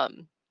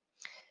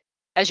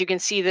as you can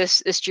see,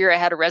 this JIRA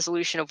had a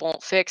resolution of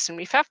won't fix, and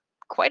we've had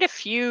quite a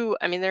few.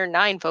 I mean, there are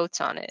 9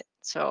 votes on it,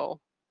 so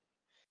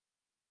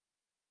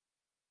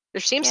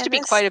there seems to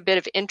be quite a bit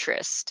of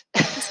interest.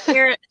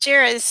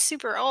 JIRA is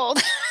super old.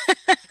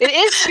 It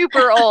is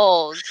super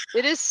old.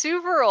 It is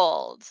super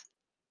old.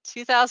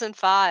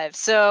 2005.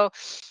 So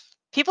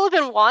people have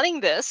been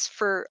wanting this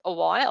for a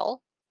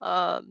while.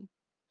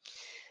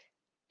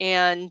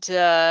 And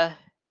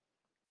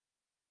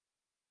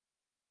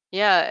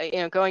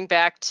yeah, going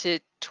back to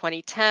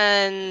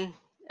 2010,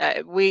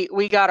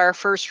 we got our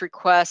first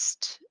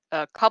request,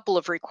 a couple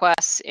of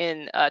requests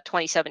in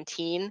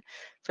 2017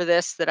 for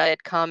this that I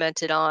had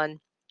commented on.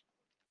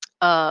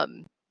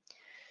 The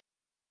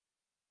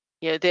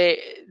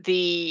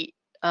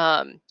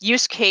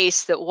use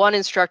case that one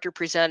instructor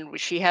presented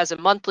was she has a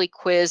monthly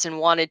quiz and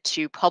wanted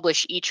to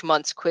publish each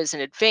month's quiz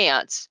in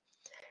advance,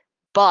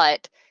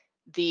 but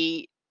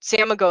the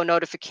Samigo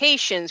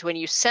notifications, when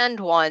you send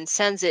one,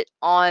 sends it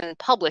on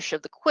publish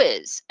of the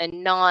quiz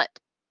and not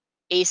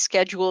a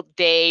scheduled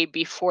day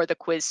before the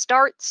quiz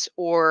starts,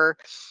 or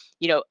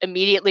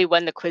immediately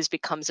when the quiz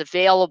becomes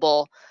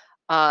available.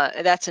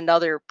 That's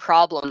another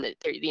problem that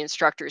the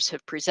instructors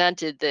have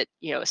presented, that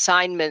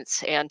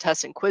assignments and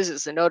tests and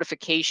quizzes, the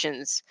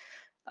notifications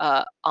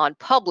on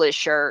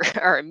publish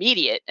are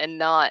immediate and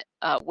not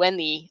when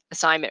the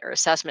assignment or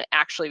assessment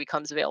actually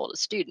becomes available to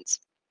students.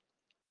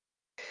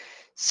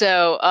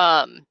 So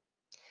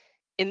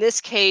in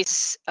this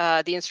case,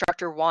 the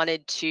instructor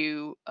wanted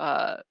to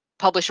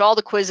publish all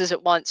the quizzes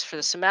at once for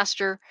the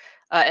semester,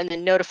 and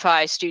then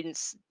notify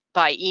students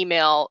by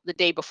email the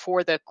day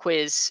before the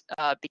quiz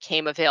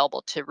became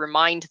available to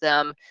remind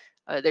them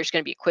there's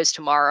going to be a quiz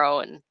tomorrow,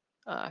 and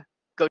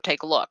go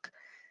take a look.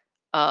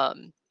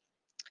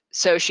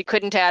 So she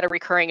couldn't add a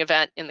recurring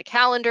event in the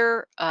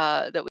calendar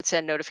that would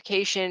send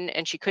notification,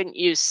 and she couldn't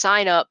use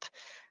sign up.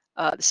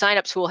 The sign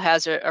up tool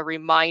has a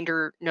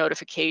reminder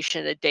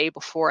notification a day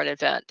before an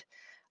event.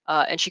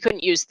 And she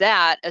couldn't use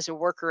that as a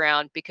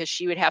workaround because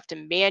she would have to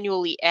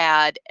manually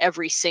add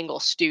every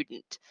single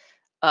student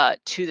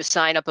to the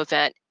sign up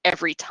event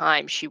every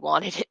time she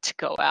wanted it to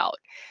go out,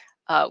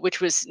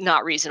 which was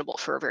not reasonable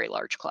for a very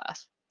large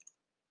class.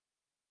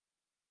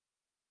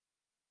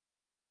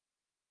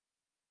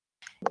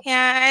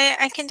 Yeah,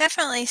 I can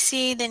definitely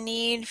see the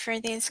need for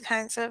these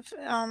kinds of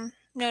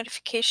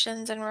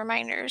notifications and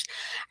reminders.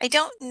 I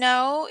don't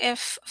know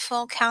if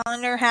full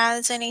calendar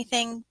has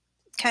anything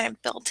kind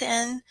of built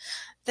in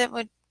that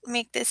would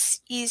make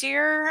this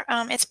easier.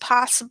 It's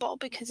possible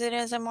because it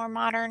is a more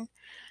modern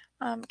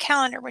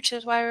calendar, which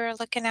is why we were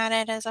looking at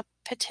it as a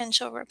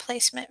potential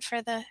replacement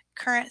for the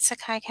current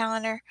Sakai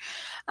calendar.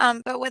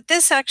 But what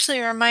this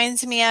actually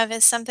reminds me of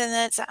is something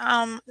that's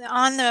on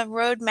the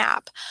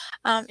roadmap,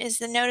 is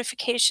the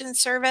notification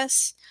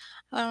service.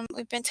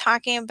 We've been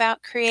talking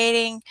about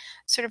creating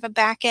sort of a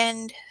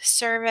back-end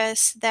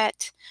service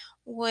that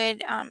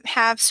would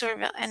have sort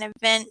of an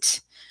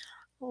event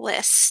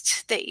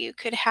list that you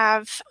could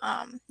have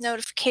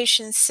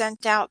notifications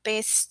sent out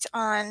based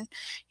on,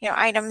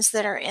 items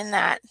that are in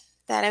that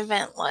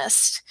event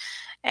list.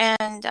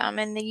 And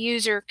the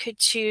user could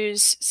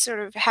choose sort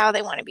of how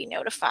they want to be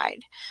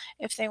notified.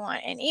 If they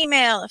want an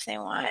email, if they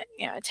want,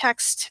 a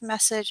text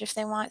message, if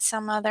they want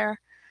some other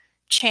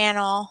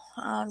channel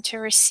to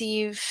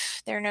receive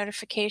their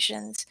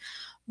notifications.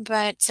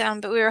 But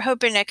we were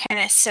hoping to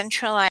kind of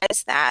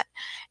centralize that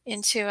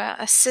into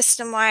a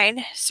system-wide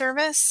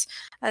service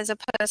as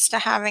opposed to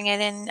having it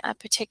in a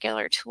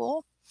particular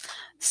tool.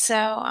 So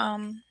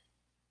I'm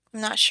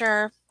not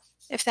sure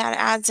if that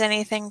adds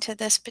anything to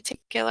this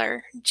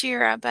particular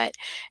JIRA, but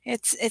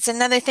it's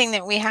another thing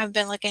that we have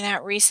been looking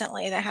at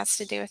recently that has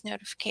to do with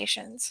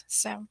notifications.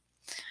 So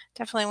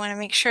definitely want to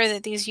make sure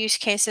that these use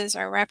cases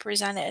are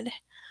represented.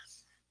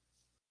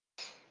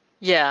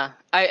 Yeah,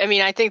 I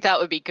mean, I think that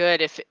would be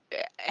good if,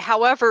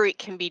 however it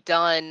can be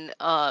done.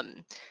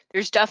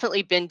 There's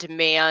definitely been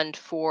demand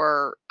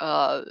for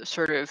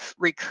sort of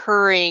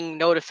recurring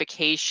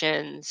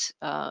notifications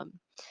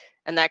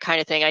and that kind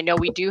of thing. I know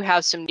we do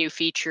have some new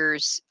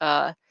features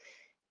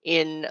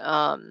in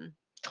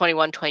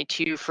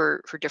 21-22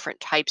 for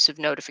different types of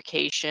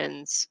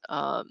notifications,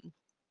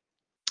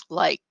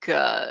 like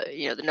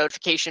the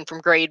notification from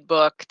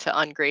gradebook to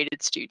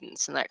ungraded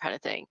students and that kind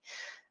of thing.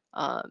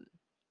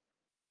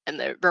 And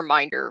the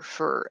reminder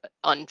for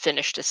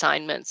unfinished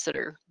assignments that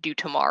are due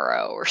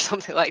tomorrow or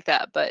something like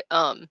that. But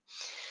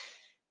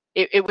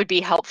it would be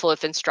helpful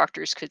if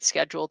instructors could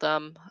schedule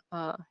them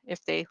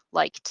if they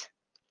liked.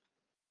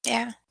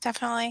 Yeah,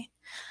 definitely.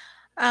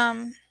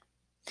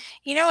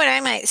 You know what I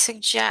might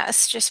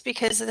suggest, just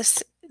because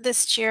this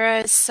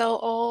JIRA is so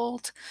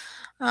old,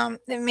 that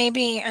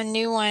maybe a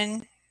new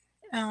one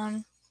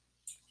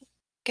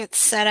gets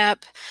set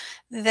up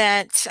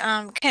that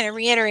kind of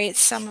reiterates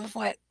some of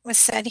what was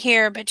said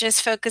here, but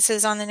just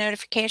focuses on the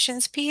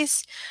notifications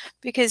piece,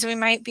 because we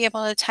might be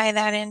able to tie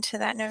that into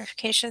that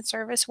notification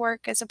service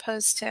work as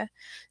opposed to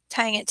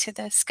tying it to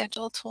the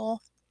schedule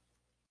tool.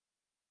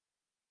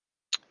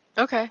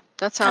 Okay,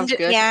 that sounds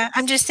good.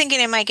 I'm just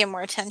thinking it might get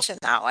more attention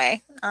that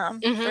way, Hmm.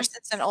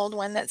 versus an old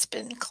one that's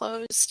been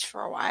closed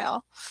for a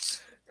while.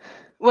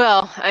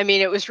 Well, I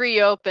mean, it was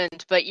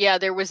reopened, but yeah,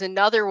 there was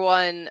another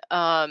one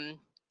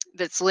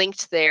that's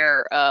linked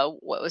there.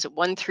 What was it,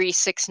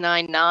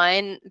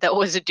 13699? That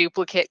was a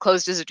duplicate,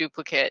 closed as a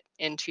duplicate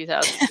in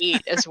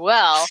 2008 as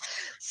well.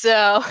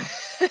 So,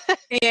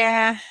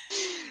 Yeah.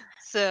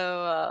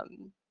 so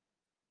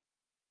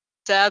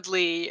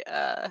sadly,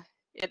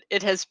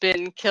 it has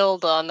been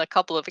killed on a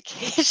couple of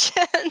occasions.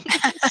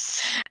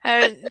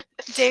 Uh,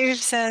 Dave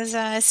says,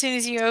 as soon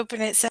as you open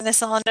it, send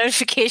us all a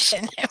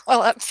notification and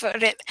we'll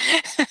upvote it.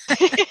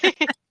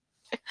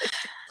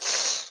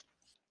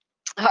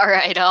 All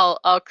right,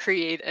 I'll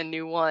create a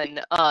new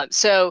one.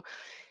 So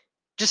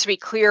just to be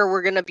clear,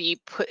 we're going to be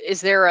is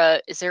there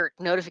a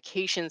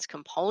notifications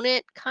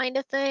component kind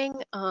of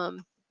thing?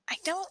 I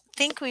don't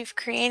think we've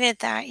created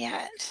that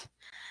yet.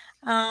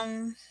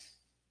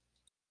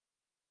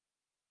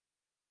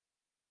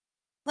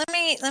 Let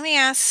me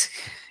ask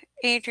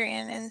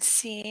Adrian and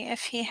see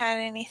if he had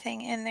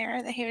anything in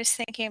there that he was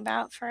thinking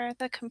about for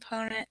the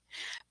component.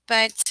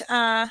 But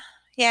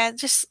yeah,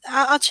 just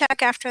I'll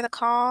check after the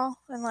call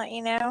and let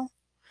you know.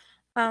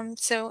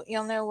 So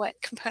you'll know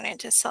what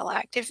component to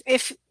select.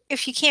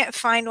 If you can't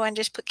find one,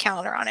 just put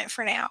calendar on it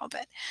for now.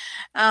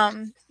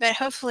 But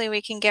hopefully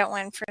we can get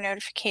one for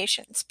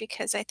notifications,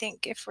 because I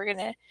think if we're going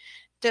to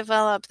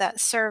develop that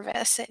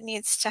service, it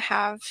needs to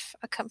have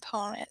a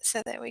component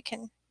so that we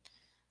can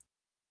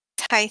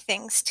tie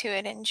things to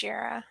it in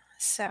JIRA.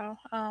 So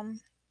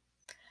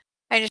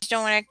I just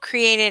don't want to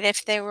create it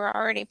if they were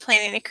already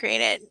planning to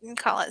create it and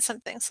call it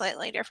something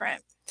slightly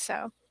different.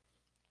 So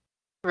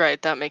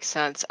Right, that makes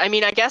sense. I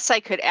mean, I guess I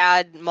could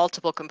add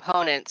multiple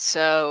components,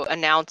 so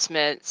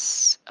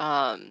announcements,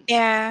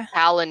 yeah,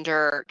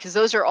 calendar, because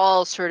those are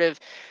all sort of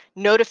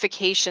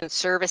notification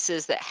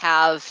services that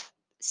have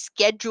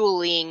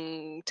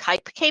scheduling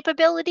type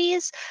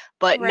capabilities,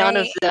 but none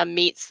of right, them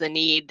meets the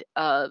need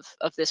of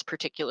this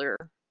particular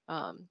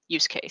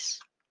use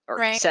case or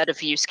right. set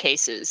of use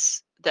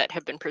cases that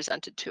have been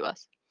presented to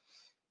us.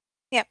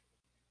 Yep.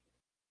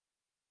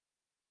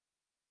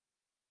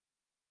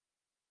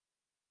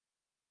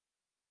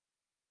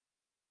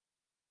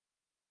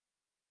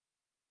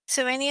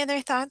 So any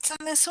other thoughts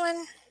on this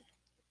one?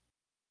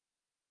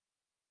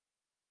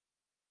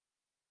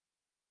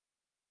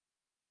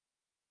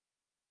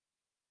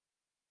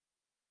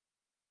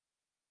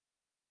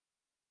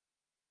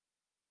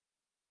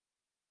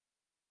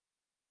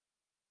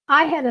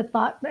 I had a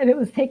thought, but it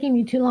was taking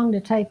me too long to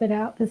type it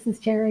out. This is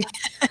Terry.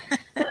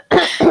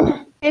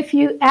 If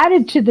you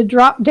added to the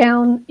drop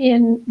down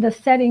in the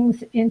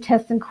settings in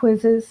tests and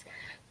quizzes,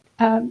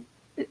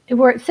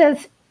 where it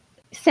says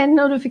send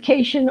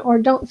notification or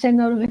don't send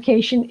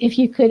notification, if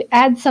you could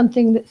add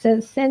something that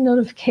says send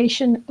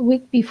notification a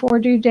week before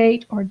due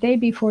date or day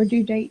before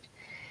due date,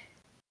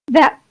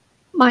 that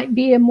might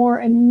be a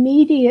more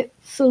immediate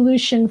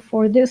solution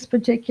for this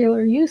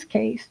particular use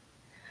case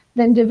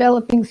than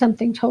developing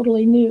something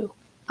totally new.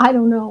 I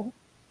don't know.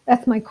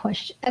 That's my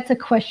question. That's a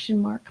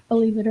question mark,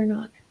 believe it or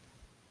not.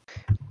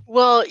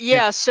 Well,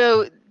 yeah,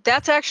 so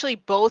that's actually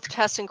both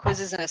tests and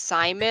quizzes and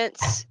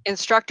assignments.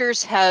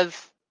 Instructors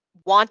have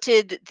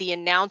wanted the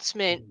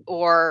announcement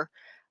or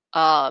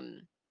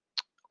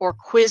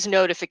quiz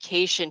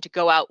notification to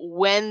go out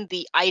when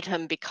the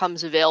item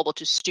becomes available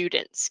to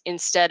students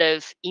instead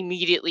of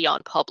immediately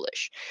on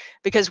publish.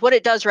 Because what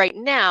it does right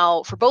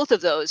now for both of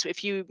those,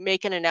 if you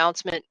make an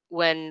announcement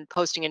when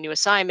posting a new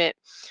assignment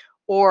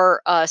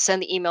or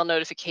send the email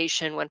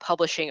notification when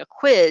publishing a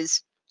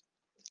quiz,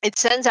 it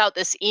sends out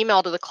this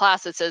email to the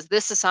class that says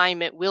this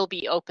assignment will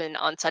be open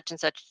on such and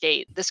such a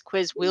date. This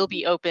quiz will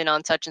be open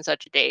on such and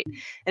such a date.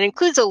 And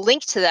includes a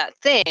link to that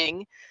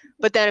thing.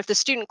 But then if the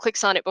student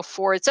clicks on it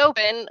before it's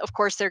open, of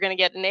course, they're going to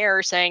get an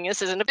error saying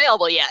this isn't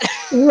available yet.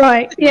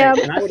 Right. Yeah.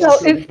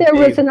 So if there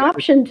was an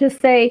option to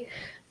say,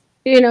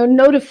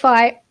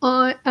 notify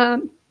on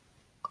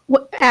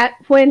at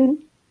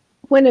when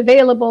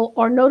available,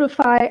 or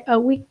notify a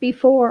week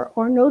before,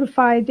 or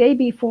notify a day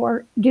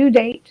before due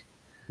date.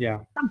 Yeah.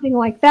 Something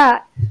like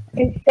that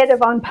instead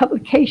of on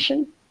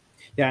publication.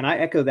 Yeah, and I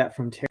echo that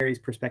from Terry's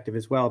perspective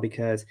as well,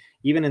 because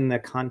even in the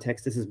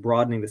context, this is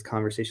broadening this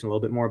conversation a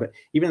little bit more, but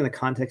even in the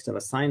context of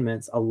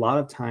assignments, a lot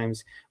of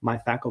times my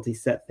faculty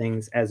set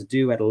things as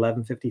due at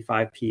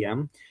 11:55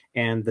 p.m.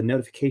 and the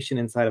notification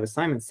inside of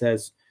assignment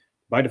says,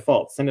 by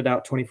default, send it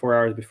out 24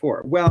 hours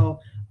before.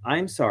 Well,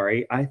 I'm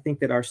sorry. I think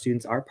that our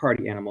students are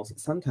party animals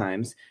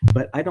sometimes,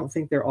 but I don't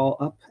think they're all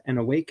up and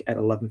awake at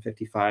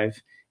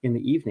 11:55 in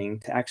the evening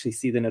to actually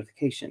see the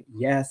notification.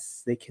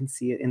 Yes, they can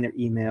see it in their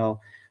email,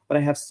 but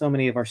I have so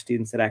many of our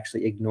students that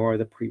actually ignore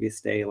the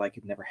previous day like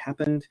it never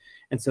happened,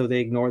 and so they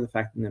ignore the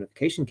fact the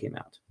notification came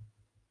out.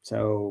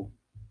 So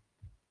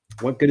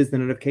what good is the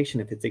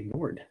notification if it's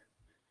ignored?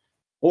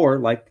 Or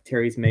like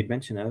Terry's made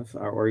mention of,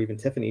 or even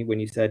Tiffany,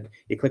 when you said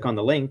you click on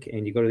the link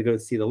and you go to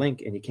see the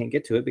link and you can't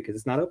get to it because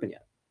it's not open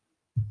yet.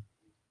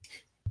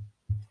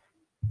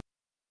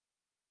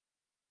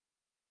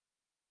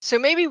 So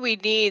maybe we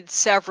need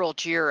several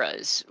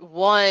JIRAs.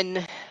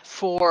 One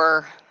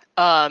for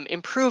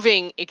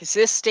improving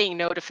existing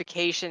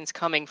notifications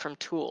coming from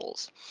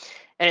tools.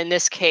 And in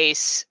this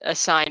case,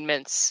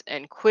 assignments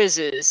and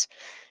quizzes,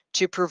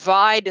 to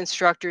provide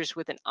instructors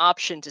with an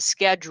option to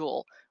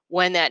schedule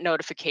when that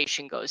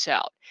notification goes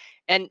out.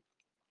 And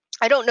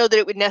I don't know that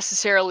it would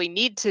necessarily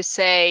need to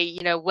say,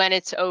 when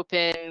it's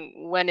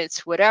open, when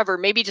it's whatever,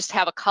 maybe just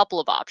have a couple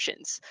of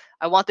options.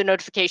 I want the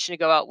notification to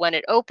go out when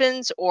it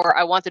opens, or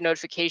I want the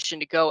notification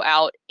to go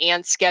out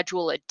and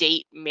schedule a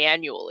date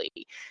manually.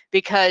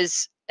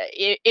 Because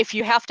if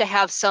you have to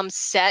have some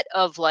set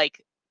of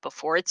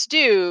before it's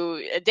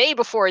due, a day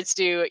before it's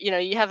due,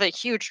 you have a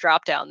huge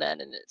drop down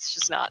then, and it's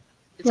just not,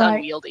 it's right.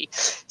 Unwieldy.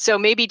 So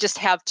maybe just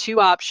have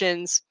two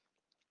options.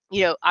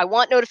 I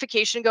want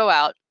notification to go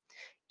out.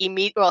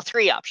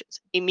 Three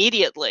options: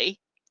 immediately,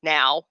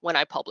 now when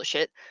I publish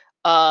it,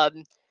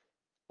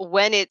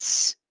 when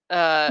it's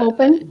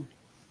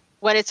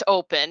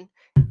open,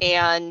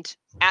 and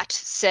at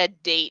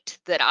said date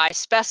that I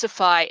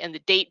specify, and the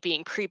date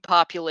being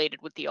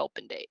pre-populated with the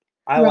open date.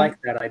 I like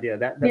that idea.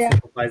 That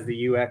simplifies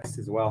the UX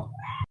as well.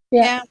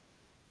 Yeah.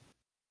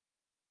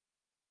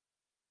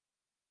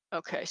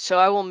 Okay, so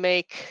I will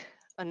make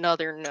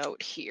another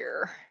note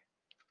here.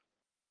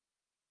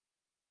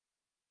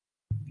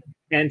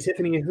 And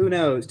Tiffany, who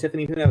knows?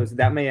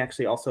 That may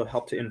actually also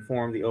help to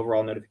inform the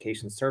overall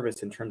notification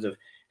service in terms of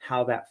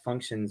how that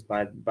functions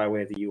by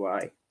way of the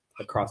UI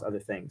across other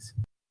things.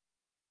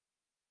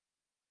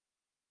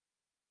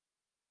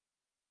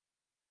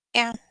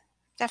 Yeah,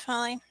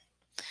 definitely.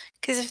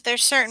 Because if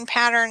there's certain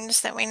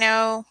patterns that we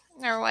know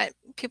are what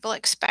people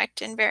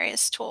expect in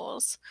various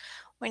tools,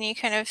 when you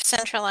kind of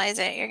centralize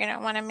it, you're going to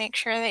want to make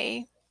sure that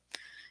you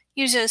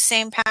use those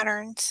same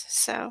patterns.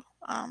 So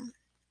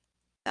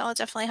that will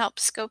definitely help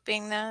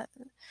scoping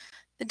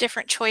the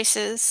different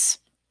choices.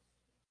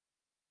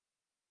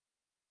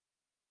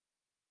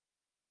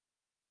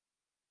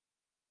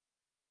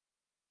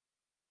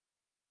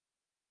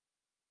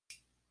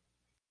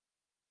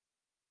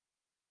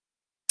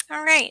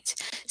 All right.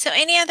 So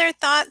any other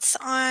thoughts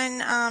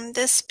on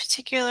this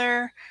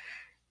particular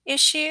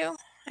issue?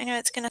 I know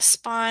it's going to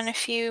spawn a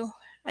few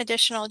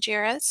additional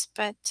JIRAs,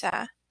 but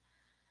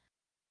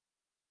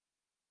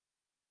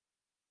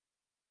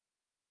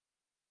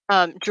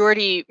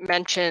Jordy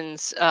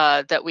mentions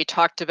that we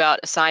talked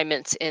about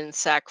assignments in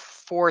SAC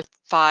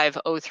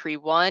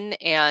 45031,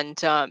 and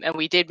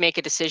we did make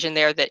a decision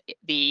there that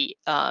the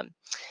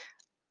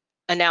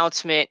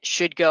announcement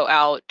should go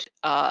out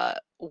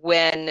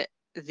when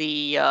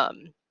the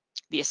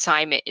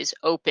assignment is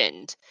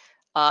opened,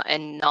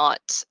 and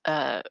not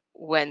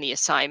when the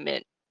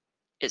assignment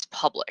is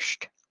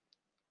published.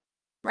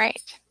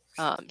 Right.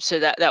 So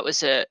that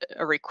was a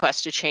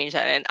request to change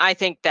that, and I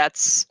think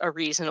that's a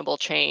reasonable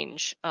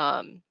change.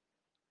 That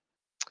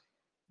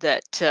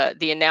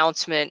the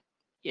announcement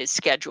is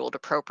scheduled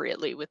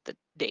appropriately with the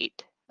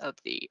date of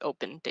the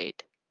open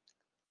date.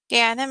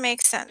 Yeah, that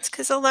makes sense,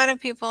 because a lot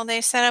of people,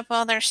 they set up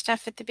all their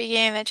stuff at the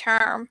beginning of the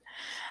term.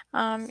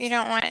 You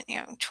don't want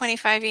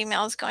 25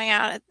 emails going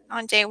out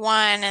on day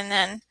one, and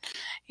then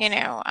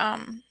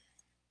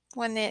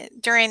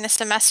during the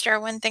semester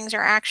when things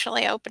are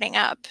actually opening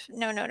up,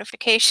 no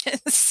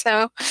notifications.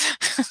 So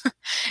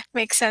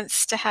makes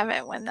sense to have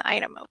it when the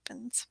item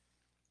opens.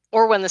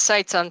 Or when the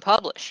site's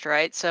unpublished,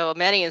 right? So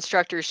many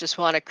instructors just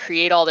want to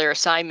create all their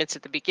assignments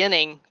at the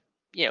beginning,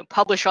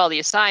 publish all the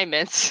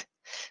assignments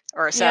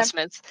or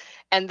assessments, yep,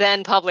 and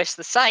then publish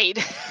the site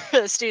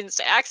for the students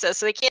to access,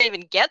 so they can't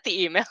even get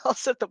the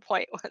emails at the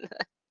point when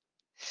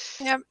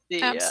yep,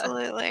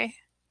 absolutely.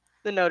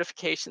 The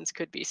notifications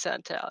could be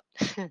sent out.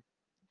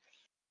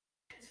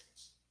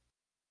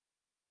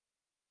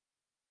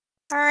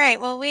 All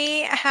right, well,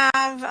 we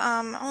have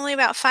only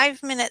about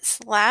 5 minutes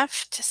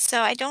left,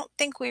 so I don't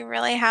think we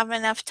really have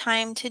enough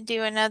time to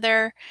do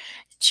another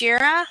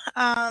JIRA.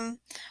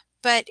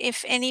 But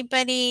if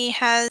anybody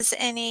has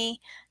any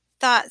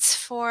thoughts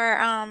for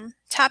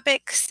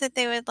topics that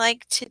they would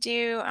like to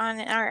do on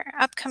our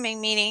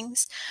upcoming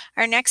meetings,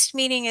 our next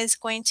meeting is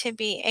going to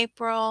be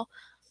April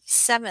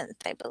 7th,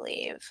 I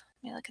believe.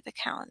 Let me look at the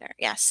calendar.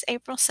 Yes,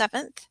 April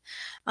 7th.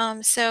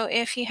 So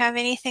if you have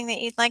anything that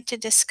you'd like to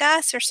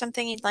discuss or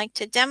something you'd like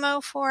to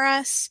demo for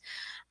us,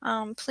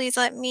 please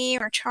let me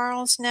or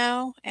Charles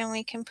know, and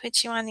we can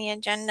put you on the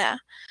agenda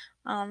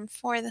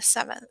for the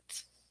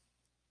 7th.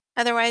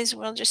 Otherwise,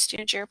 we'll just do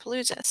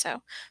JIRApalooza,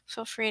 so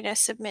feel free to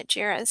submit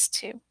JIRAs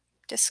to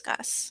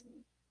discuss.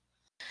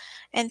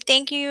 And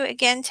thank you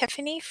again,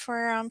 Tiffany,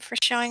 for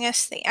showing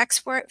us the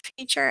export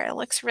feature. It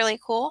looks really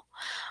cool.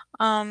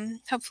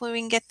 Hopefully we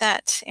can get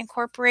that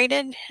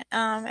incorporated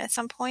at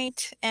some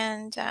point,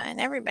 and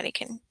everybody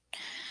can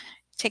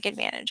take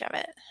advantage of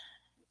it.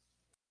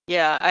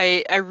 Yeah,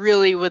 I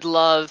really would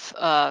love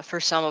for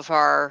some of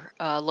our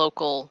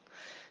local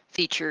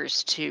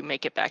features to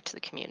make it back to the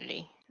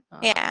community.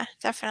 Yeah,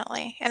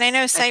 definitely. And I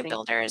know Site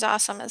Builder is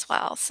awesome as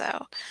well.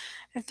 So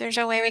if there's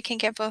a way we can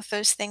get both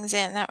those things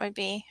in, that would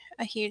be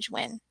a huge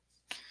win.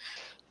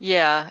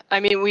 Yeah, I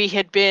mean, we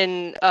had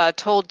been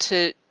told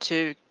to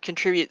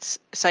contribute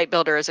Site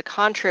Builder as a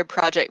contrib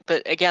project,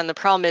 but again, the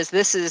problem is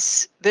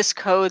this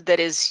code that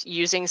is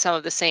using some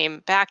of the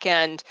same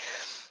backend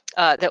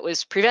that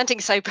was preventing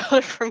Site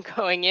Builder from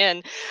going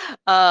in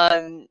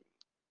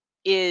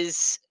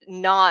is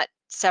not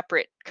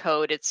separate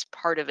code. It's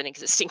part of an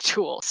existing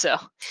tool, so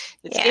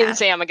it's in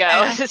Samigo.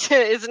 Yeah.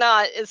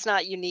 It's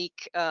not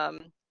unique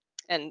and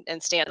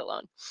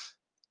standalone.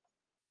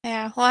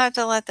 Yeah, we'll have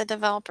to let the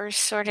developers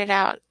sort it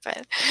out,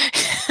 but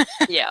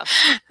yeah.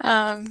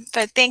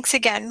 But thanks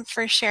again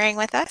for sharing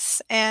with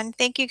us, and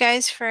thank you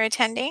guys for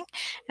attending.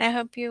 And I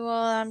hope you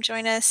will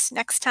join us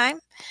next time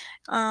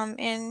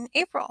in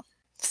April.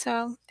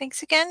 So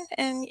thanks again,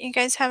 and you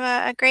guys have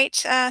a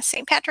great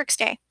St. Patrick's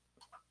Day.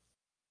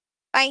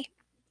 Bye.